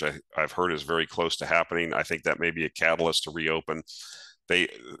internally, which I've heard is very close to happening. I think that may be a catalyst to reopen.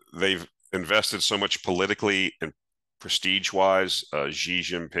 They've invested so much politically and prestige-wise, Xi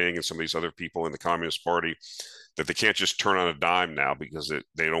Jinping and some of these other people in the Communist Party, that they can't just turn on a dime now because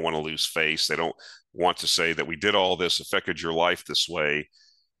they don't want to lose face. They don't want to say that we did all this, affected your life this way,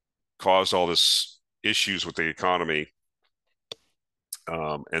 caused all this issues with the economy,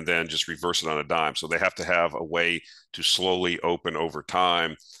 and then just reverse it on a dime. So they have to have a way to slowly open over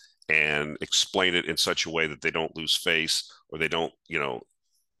time and explain it in such a way that they don't lose face or they don't,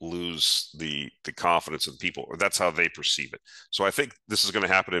 lose the confidence of people, or that's how they perceive it. So I think this is going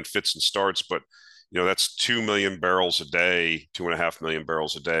to happen in fits and starts, but that's 2 million barrels a day, 2.5 million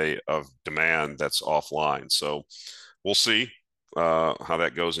barrels a day of demand that's offline. So we'll see how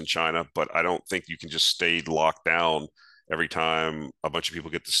that goes in China, but I don't think you can just stay locked down every time a bunch of people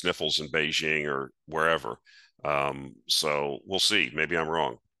get the sniffles in Beijing or wherever. So we'll see. Maybe I'm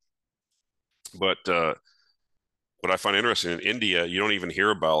wrong. But what I find interesting in India, you don't even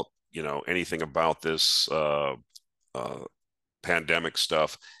hear about, anything about this uh, pandemic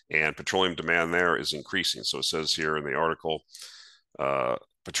stuff, and petroleum demand there is increasing. So it says here in the article, uh,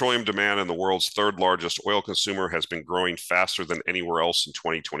 petroleum demand in the world's third largest oil consumer has been growing faster than anywhere else in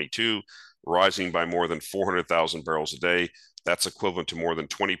 2022, rising by more than 400,000 barrels a day. That's equivalent to more than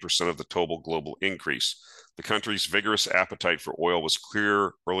 20% of the total global increase. The country's vigorous appetite for oil was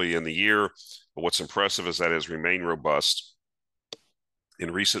clear early in the year, but what's impressive is that it has remained robust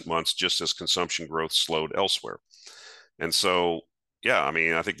in recent months, just as consumption growth slowed elsewhere. And so, yeah, I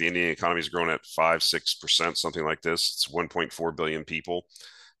mean, I think the Indian economy has grown at 5, 6%, something like this. It's 1.4 billion people.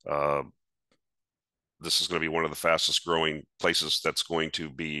 Uh, this is going to be one of the fastest growing places that's going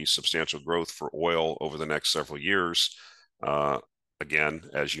to be substantial growth for oil over the next several years. Uh, Again,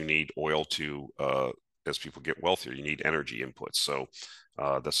 as you need oil to, as people get wealthier, you need energy inputs. So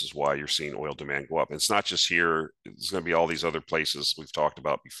this is why you're seeing oil demand go up. It's not just here. It's going to be all these other places we've talked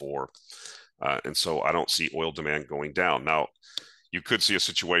about before. And so I don't see oil demand going down. Now, you could see a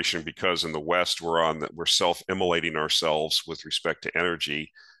situation because in the West we're self-immolating ourselves with respect to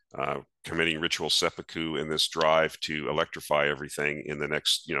energy, committing ritual seppuku in this drive to electrify everything in the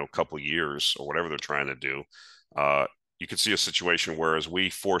next couple years or whatever they're trying to do. You could see a situation where as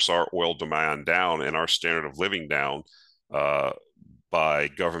we force our oil demand down and our standard of living down by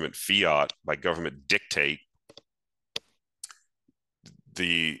government fiat, by government dictate,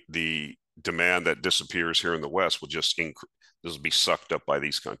 the demand that disappears here in the West will just increase. This will be sucked up by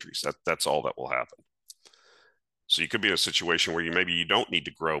these countries. That's all that will happen. So you could be in a situation where maybe you don't need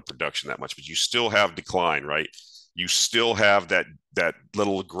to grow production that much, but you still have decline, right? You still have that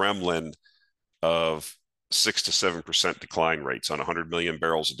little gremlin of 6 to 7% decline rates on 100 million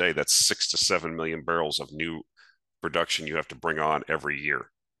barrels a day. That's 6 to 7 million barrels of new production you have to bring on every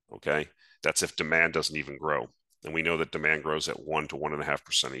year. Okay, that's if demand doesn't even grow, and we know that demand grows at 1 to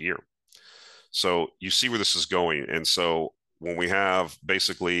 1.5% a year. So you see where this is going, and so when we have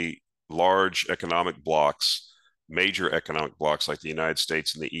basically large economic blocks, major economic blocks like the United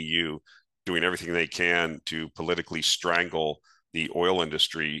States and the EU doing everything they can to politically strangle the oil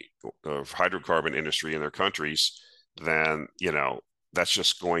industry, hydrocarbon industry in their countries, then that's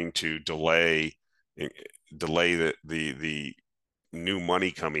just going to delay the new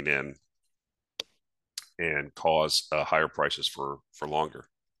money coming in and cause higher prices for longer.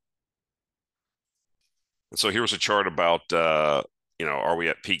 And so here was a chart about are we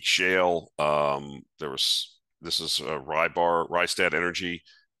at peak shale? This is Rystad Energy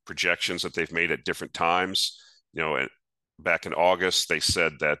projections that they've made at different times. Back in August, they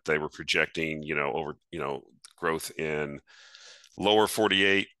said that they were projecting over growth in lower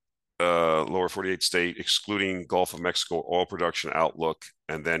 48 state, excluding Gulf of Mexico oil production outlook.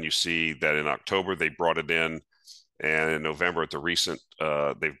 And then you see that in October they brought it in, and in November at the recent,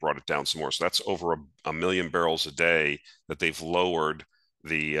 they've brought it down some more. So that's over a million barrels a day that they've lowered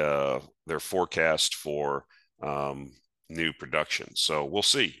their forecast for new production. So we'll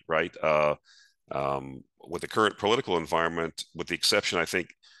see, right? With the current political environment, with the exception, I think,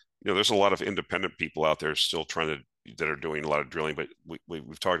 there's a lot of independent people out there still that are doing a lot of drilling, but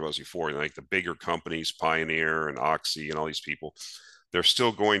we've talked about this before, like the bigger companies, Pioneer and Oxy and all these people, they're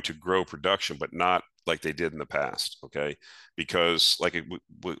still going to grow production, but not like they did in the past. Okay. Because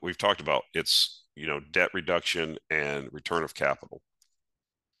we've talked about, it's, debt reduction and return of capital.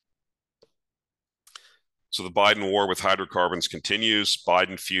 So the Biden war with hydrocarbons continues.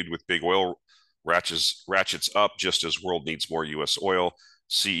 Biden feud with big oil ratchets up just as world needs more U.S. oil.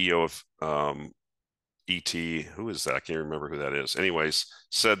 CEO of ET, who is that? I can't remember who that is. Anyways,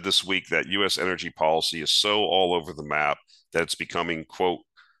 said this week that U.S. energy policy is so all over the map that it's becoming, quote,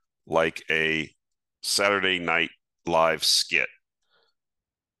 like a Saturday Night Live skit.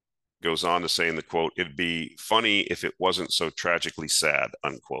 Goes on to say in the quote, it'd be funny if it wasn't so tragically sad,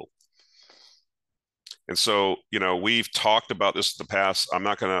 unquote. And so, we've talked about this in the past. I'm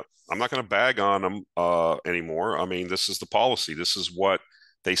not gonna bag on them anymore. I mean, this is the policy. This is what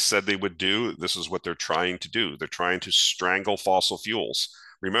they said they would do. This is what they're trying to do. They're trying to strangle fossil fuels.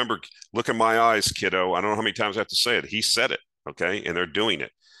 Remember, look in my eyes, kiddo. I don't know how many times I have to say it. He said it, okay? And they're doing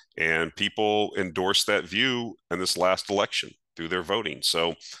it. And people endorsed that view in this last election through their voting.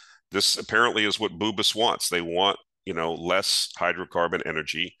 So this apparently is what Bubis wants. They want, less hydrocarbon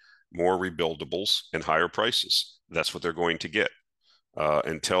energy. more rebuildables, and higher prices. That's what they're going to get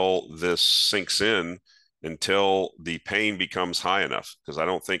until this sinks in, until the pain becomes high enough. Because I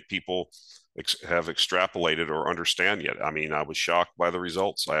don't think people have extrapolated or understand yet. I mean, I was shocked by the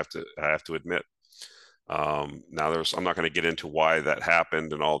results. I have to admit. Now I'm not going to get into why that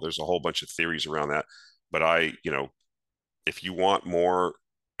happened and all. There's a whole bunch of theories around that, but if you want more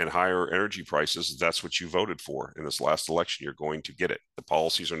and higher energy prices, that's what you voted for in this last election. You're going to get it. The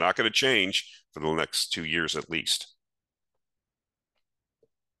policies are not going to change for the next 2 years at least.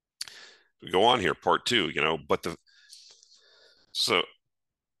 We go on here, part two, so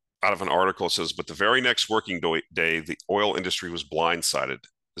out of an article, it says, but the very next working day, the oil industry was blindsided.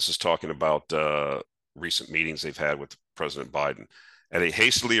 This is talking about recent meetings they've had with President Biden. At a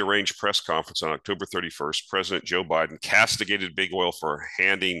hastily arranged press conference on October 31st, President Joe Biden castigated big oil for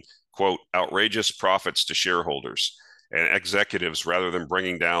handing, quote, outrageous profits to shareholders and executives rather than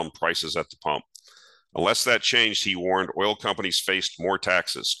bringing down prices at the pump. Unless that changed, he warned, oil companies faced more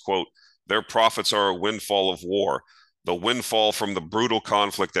taxes. Quote, their profits are a windfall of war, the windfall from the brutal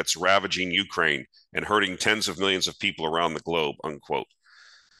conflict that's ravaging Ukraine and hurting tens of millions of people around the globe, unquote.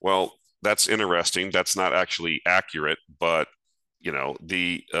 Well, that's interesting. That's not actually accurate, but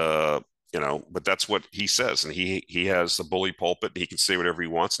but that's what he says, and he has the bully pulpit. And he can say whatever he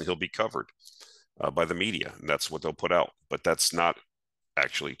wants, and he'll be covered by the media, and that's what they'll put out. But that's not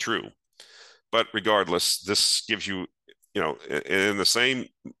actually true. But regardless, this gives you, in the same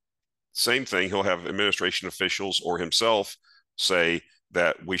thing, he'll have administration officials or himself say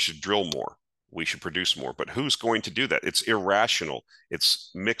that we should drill more, we should produce more. But who's going to do that? It's irrational. It's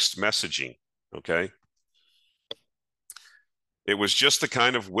mixed messaging. Okay. It was just the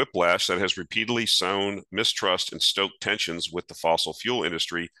kind of whiplash that has repeatedly sown mistrust and stoked tensions with the fossil fuel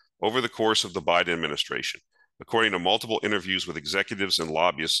industry over the course of the Biden administration. According to multiple interviews with executives and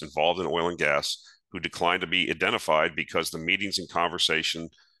lobbyists involved in oil and gas, who declined to be identified because the meetings and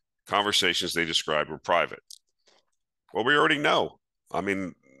conversations they described were private. Well, we already know. I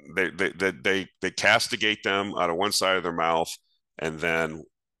mean, they castigate them out of one side of their mouth, and then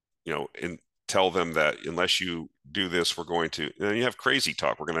tell them that unless you do this, we're going to. And you have crazy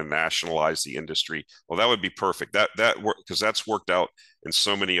talk. We're going to nationalize the industry. Well, that would be perfect. That work, because that's worked out in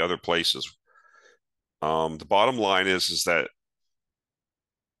so many other places. The bottom line is that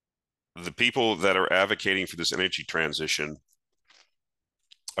the people that are advocating for this energy transition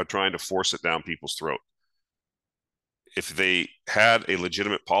are trying to force it down people's throat. If they had a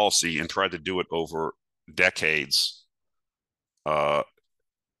legitimate policy and tried to do it over decades, it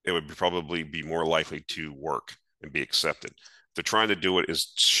would probably be more likely to work and be accepted. They're trying to do it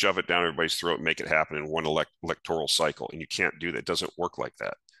is shove it down everybody's throat and make it happen in one electoral cycle. And you can't do that. It doesn't work like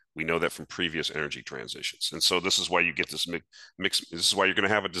that. We know that from previous energy transitions. And so this is why you get this mix. This is why you're going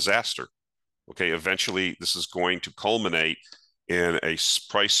to have a disaster. Okay. Eventually, this is going to culminate in a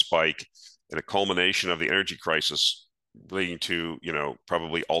price spike and a culmination of the energy crisis leading to,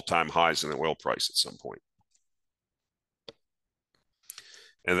 probably all-time highs in the oil price at some point.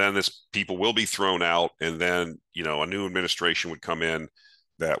 And then this people will be thrown out, and then a new administration would come in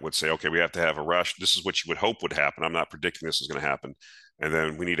that would say, okay, we have to have a rush. This is what you would hope would happen. I'm not predicting this is going to happen. And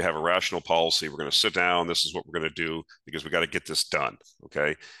then we need to have a rational policy. We're going to sit down. This is what we're going to do because we got to get this done.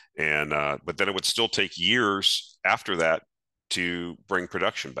 Okay. And but then it would still take years after that to bring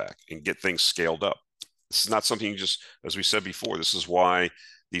production back and get things scaled up. This is not something you just, as we said before, this is why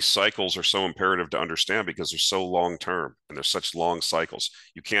these cycles are so imperative to understand, because they're so long term and they're such long cycles.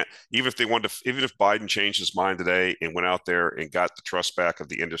 You can't, even if Biden changed his mind today and went out there and got the trust back of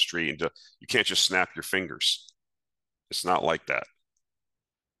the industry, and you can't just snap your fingers. It's not like that.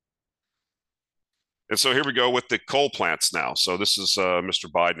 And so here we go with the coal plants now. So this is Mr.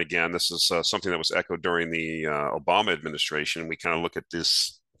 Biden again. This is something that was echoed during the Obama administration. We kind of look at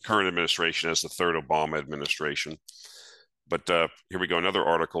this current administration as the third Obama administration. But here we go, another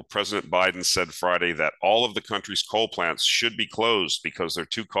article. President Biden said Friday that all of the country's coal plants should be closed because they're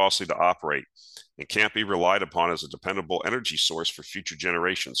too costly to operate and can't be relied upon as a dependable energy source for future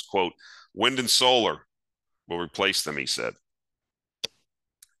generations. Quote, wind and solar will replace them, he said.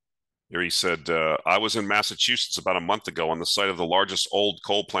 Here he said, I was in Massachusetts about a month ago on the site of the largest old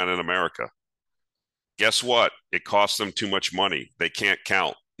coal plant in America. Guess what? It costs them too much money. They can't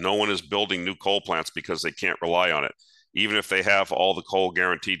count. No one is building new coal plants because they can't rely on it, even if they have all the coal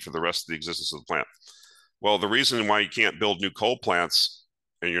guaranteed for the rest of the existence of the plant. Well, the reason why you can't build new coal plants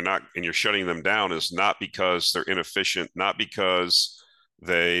and you're shutting them down is not because they're inefficient, not because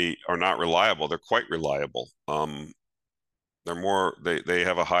they are not reliable. They're quite reliable. They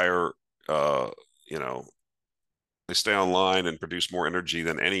have a higher, They stay online and produce more energy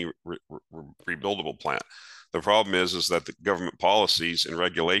than any rebuildable plant. The problem is that the government policies and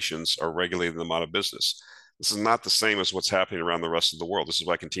regulations are regulating them out of business. This is not the same as what's happening around the rest of the world. This is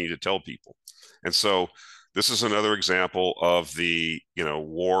what I continue to tell people. And so this is another example of the,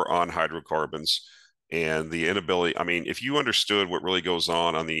 war on hydrocarbons and the inability. I mean, if you understood what really goes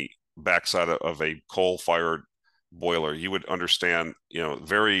on the backside of a coal-fired boiler, you would understand,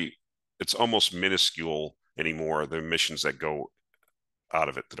 it's almost minuscule anymore, the emissions that go out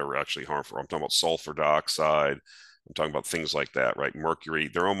of it that are actually harmful. I'm talking about sulfur dioxide. I'm talking about things like that, right? Mercury.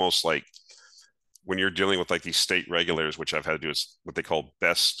 They're almost like when you're dealing with like these state regulators, which I've had to do is what they call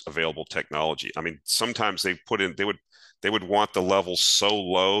best available technology. I mean, sometimes they would want the levels so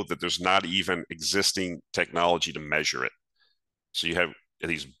low that there's not even existing technology to measure it. So you have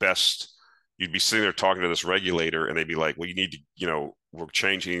these best, you'd be sitting there talking to this regulator and they'd be like, well, you need to, we're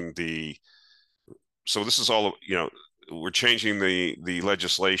changing so this is all, we're changing the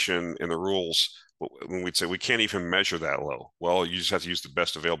legislation and the rules. When we'd say we can't even measure that low, well, you just have to use the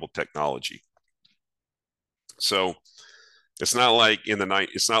best available technology. So it's not like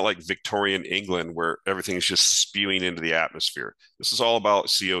it's not like Victorian England where everything is just spewing into the atmosphere. This is all about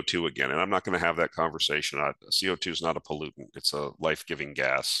CO2 again, and I'm not going to have that conversation. CO2 is not a pollutant; it's a life-giving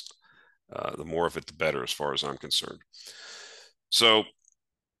gas. The more of it, the better, as far as I'm concerned. So,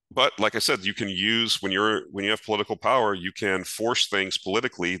 but like I said, you can use when you have political power, you can force things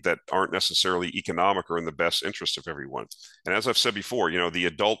politically that aren't necessarily economic or in the best interest of everyone. And as I've said before, the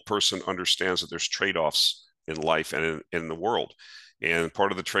adult person understands that there's trade-offs in life and in the world. And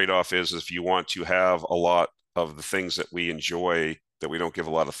part of the trade-off is if you want to have a lot of the things that we enjoy that we don't give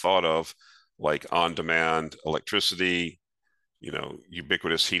a lot of thought of, like on-demand electricity,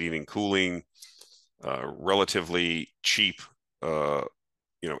 ubiquitous heating and cooling, relatively cheap,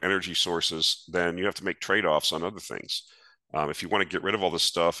 energy sources, then you have to make trade-offs on other things. If you want to get rid of all this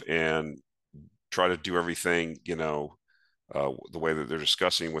stuff and try to do everything, the way that they're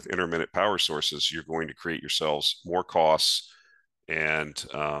discussing with intermittent power sources, you're going to create yourselves more costs and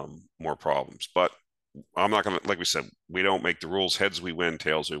more problems. But I'm not going to, like we said, we don't make the rules. Heads we win,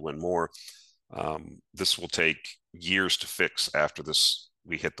 tails we win more. This will take years to fix after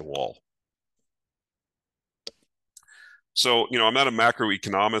we hit the wall. So, I'm not a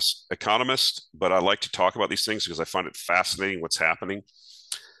economist, but I like to talk about these things because I find it fascinating what's happening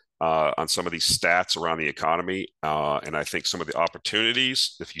on some of these stats around the economy. And I think some of the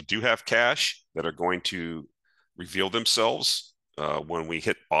opportunities, if you do have cash, that are going to reveal themselves when we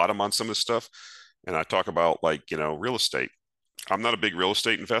hit bottom on some of this stuff. And I talk about real estate. I'm not a big real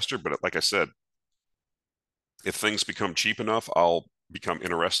estate investor, but like I said, if things become cheap enough, I'll become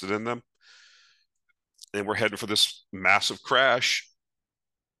interested in them. And we're heading for this massive crash,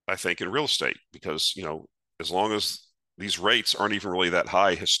 I think, in real estate because, as long as these rates aren't even really that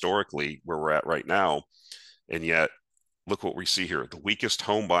high historically where we're at right now, and yet look what we see here, the weakest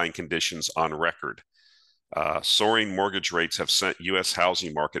home buying conditions on record. Soaring mortgage rates have sent U.S.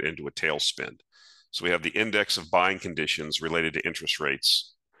 housing market into a tailspin. So we have the index of buying conditions related to interest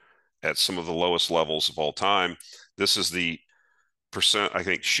rates at some of the lowest levels of all time. This is the percent, I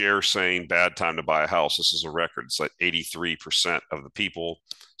think, share saying bad time to buy a house. This is a record. It's like 83% of the people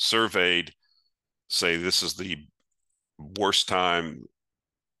surveyed say this is the worst time.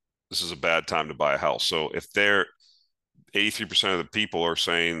 This is a bad time to buy a house. So if they're 83% of the people are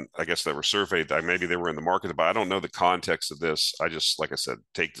saying, I guess that were surveyed, that maybe they were in the market, but I don't know the context of this. I just, like I said,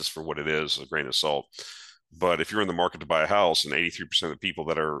 take this for what it is, a grain of salt. But if you're in the market to buy a house and 83% of the people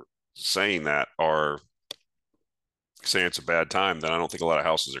that are saying that are saying it's a bad time, then I don't think a lot of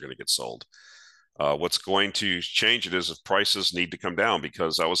houses are going to get sold. What's going to change it is if prices need to come down,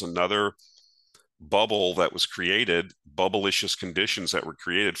 because that was another bubble that was created, bubblicious conditions that were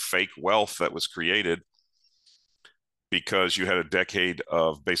created, fake wealth that was created because you had a decade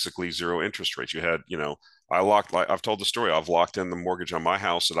of basically zero interest rates. You had, I've told the story. I've locked in the mortgage on my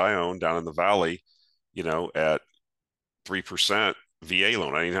house that I own down in the valley, at 3% VA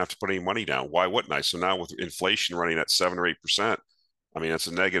loan. I didn't have to put any money down. Why wouldn't I? So now with inflation running at 7 or 8%, I mean, that's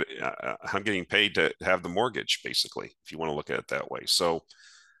a negative. I'm getting paid to have the mortgage, basically, if you want to look at it that way. So,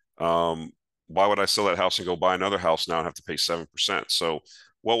 why would I sell that house and go buy another house now and have to pay 7%? So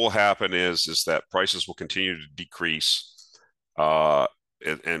what will happen is that prices will continue to decrease, and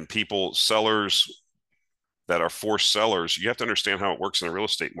sellers that are forced sellers, you have to understand how it works in the real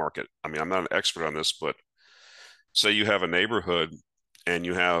estate market. I mean, I'm not an expert on this, but say you have a neighborhood and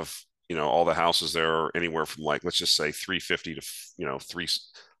you have, all the houses there are anywhere from let's just say 350 to,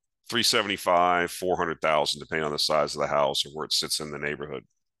 375, 400,000, depending on the size of the house or where it sits in the neighborhood.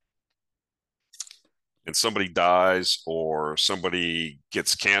 and somebody dies or somebody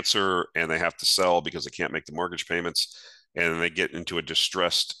gets cancer and they have to sell because they can't make the mortgage payments, and they get into a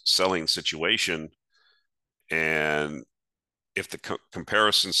distressed selling situation. And if the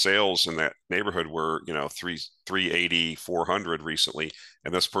comparison sales in that neighborhood were, 380, 400 recently,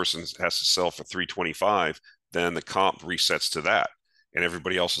 and this person has to sell for 325, then the comp resets to that, and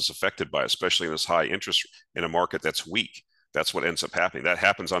everybody else is affected by it, especially in this high interest in a market that's weak. That's what ends up happening. That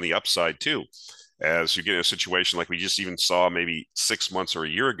happens on the upside too, as you get in a situation like we just even saw maybe 6 months or a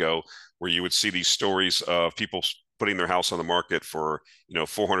year ago, where you would see these stories of people putting their house on the market for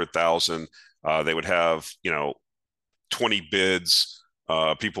 400,000. They would have 20 bids,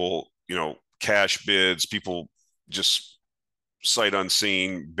 people, cash bids, people just sight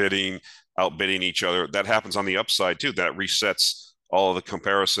unseen bidding, outbidding each other. That happens on the upside too. That resets all of the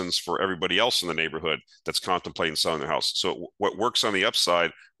comparisons for everybody else in the neighborhood that's contemplating selling their house. So what works on the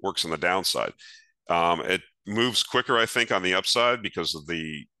upside works on the downside. It moves quicker, I think, on the upside because of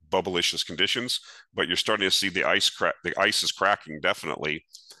the bubblicious conditions, but you're starting to see the ice crack. The ice is cracking definitely.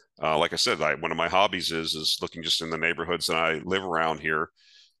 Like I said, one of my hobbies is looking just in the neighborhoods that I live around here,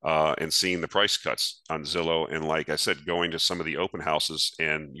 and seeing the price cuts on Zillow. And like I said, going to some of the open houses,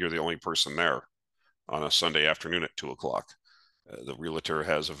 and you're the only person there on a Sunday afternoon at 2 o'clock. The realtor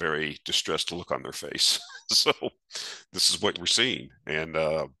has a very distressed look on their face. So this is what we're seeing, and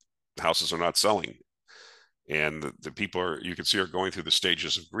houses are not selling. And the people you can see are going through the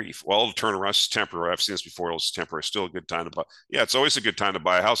stages of grief. Well, the turnaround is temporary. I've seen this before. It's temporary. Still a good time to buy. Yeah, it's always a good time to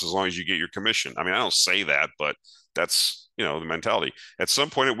buy a house as long as you get your commission. I mean, I don't say that, but that's, the mentality. At some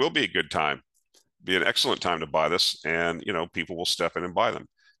point, it will be a good time, be an excellent time to buy this, and people will step in and buy them.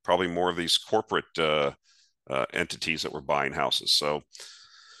 Probably more of these corporate entities that were buying houses. So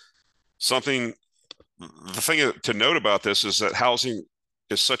something the thing to note about this is that housing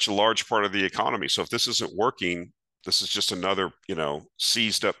is such a large part of the economy. So if this isn't working, this is just another,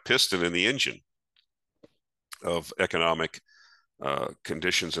 seized up piston in the engine of economic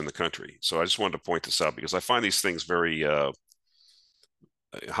conditions in the country. So I just wanted to point this out because I find these things very,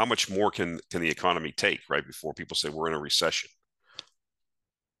 how much more can the economy take, right, before people say we're in a recession?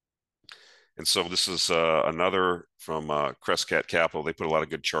 And so this is another from Crescat Capital. They put a lot of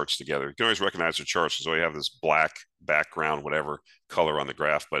good charts together. You can always recognize their charts because they have this black background, whatever color on the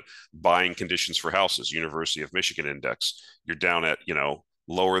graph. But buying conditions for houses, University of Michigan Index, you're down at,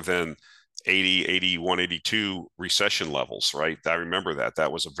 lower than 80, 81, 82 recession levels, right? I remember that.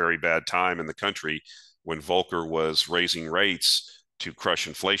 That was a very bad time in the country when Volcker was raising rates to crush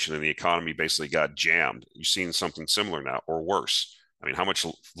inflation and the economy basically got jammed. You've seen something similar now or worse. I mean, how much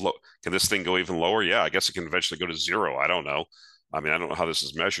can this thing go even lower? Yeah, I guess it can eventually go to zero. I don't know. I mean, I don't know how this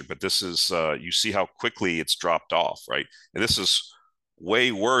is measured, but this is, you see how quickly it's dropped off, right? And this is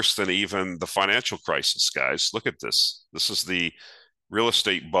way worse than even the financial crisis, guys. Look at this. This is the real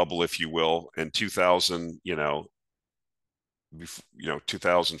estate bubble, if you will, in 2000,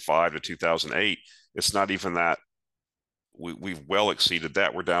 2005 to 2008. It's not even that. We've well exceeded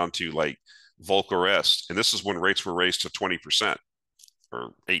that. We're down to like Volcker-esque, and this is when rates were raised to 20%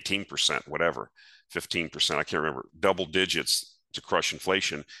 or 18%, whatever, 15%. I can't remember, double digits to crush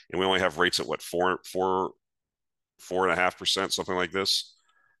inflation. And we only have rates at what, 4.5%, something like this.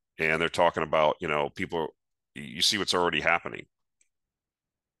 And they're talking about, people, you see what's already happening.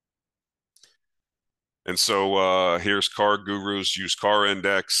 And so here's Car Guru's used car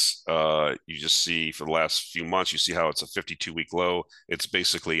index. You just see for the last few months, you see how it's a 52-week low. It's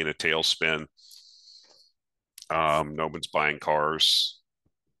basically in a tailspin. No one's buying cars.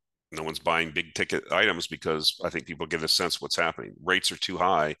 No one's buying big ticket items because I think people get a sense what's happening. Rates are too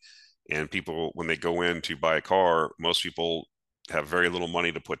high, and people, when they go in to buy a car, most people have very little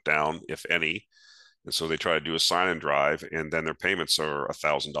money to put down, if any. And so they try to do a sign and drive, and then their payments are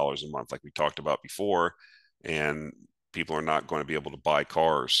 $1,000 a month, like we talked about before. And people are not going to be able to buy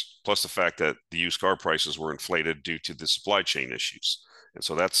cars. Plus the fact that the used car prices were inflated due to the supply chain issues. And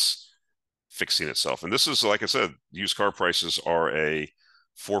so that's fixing itself. And this is, like I said, used car prices are a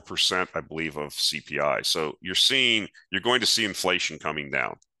 4%, I believe, of CPI. So you're going to see inflation coming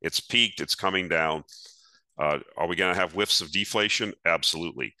down. It's peaked, it's coming down. Are we going to have whiffs of deflation?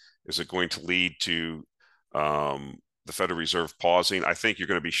 Absolutely. Is it going to lead to the Federal Reserve pausing? I think you're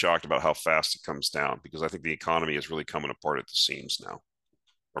going to be shocked about how fast it comes down because I think the economy is really coming apart at the seams now,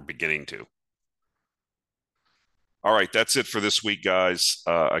 or beginning to. All right, that's it for this week, guys.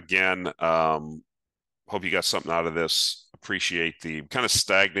 Again, hope you got something out of this. Appreciate the kind of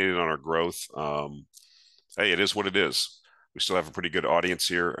stagnated on our growth. Hey, it is what it is. We still have a pretty good audience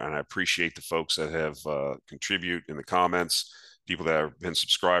here, and I appreciate the folks that have contribute in the comments, people that have been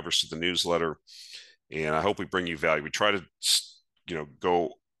subscribers to the newsletter. and I hope we bring you value. We try to,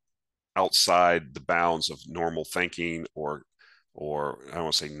 go outside the bounds of normal thinking, or I don't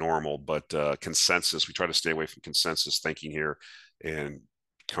want to say normal, but consensus. We try to stay away from consensus thinking here and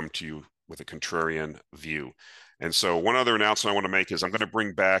come to you with a contrarian view. And so one other announcement I want to make is I'm going to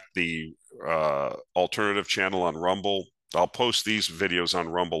bring back the alternative channel on Rumble. I'll post these videos on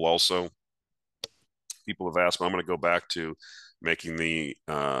Rumble also. People have asked me, I'm going to go back to making the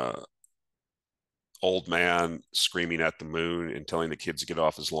old man screaming at the moon and telling the kids to get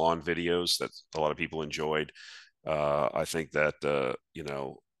off his lawn videos that a lot of people enjoyed. I think that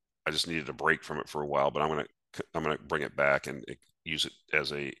I just needed a break from it for a while, but I'm gonna bring it back and use it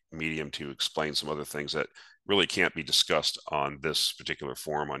as a medium to explain some other things that really can't be discussed on this particular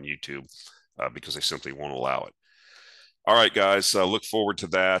forum on YouTube because they simply won't allow it. All right, guys, look forward to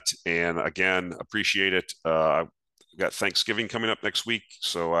that. And again, appreciate it. We've got Thanksgiving coming up next week.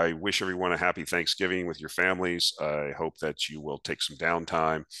 So I wish everyone a happy Thanksgiving with your families. I hope that you will take some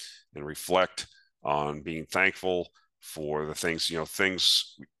downtime and reflect on being thankful for the things,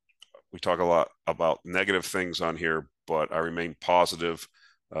 things we talk a lot about negative things on here, but I remain positive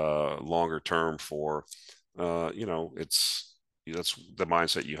longer term for, it's that's the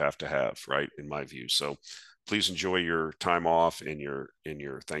mindset you have to have, right? In my view. So please enjoy your time off in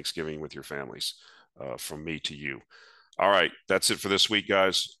your Thanksgiving with your families. From me to you. All right, that's it for this week,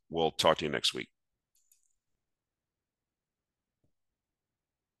 guys. We'll talk to you next week.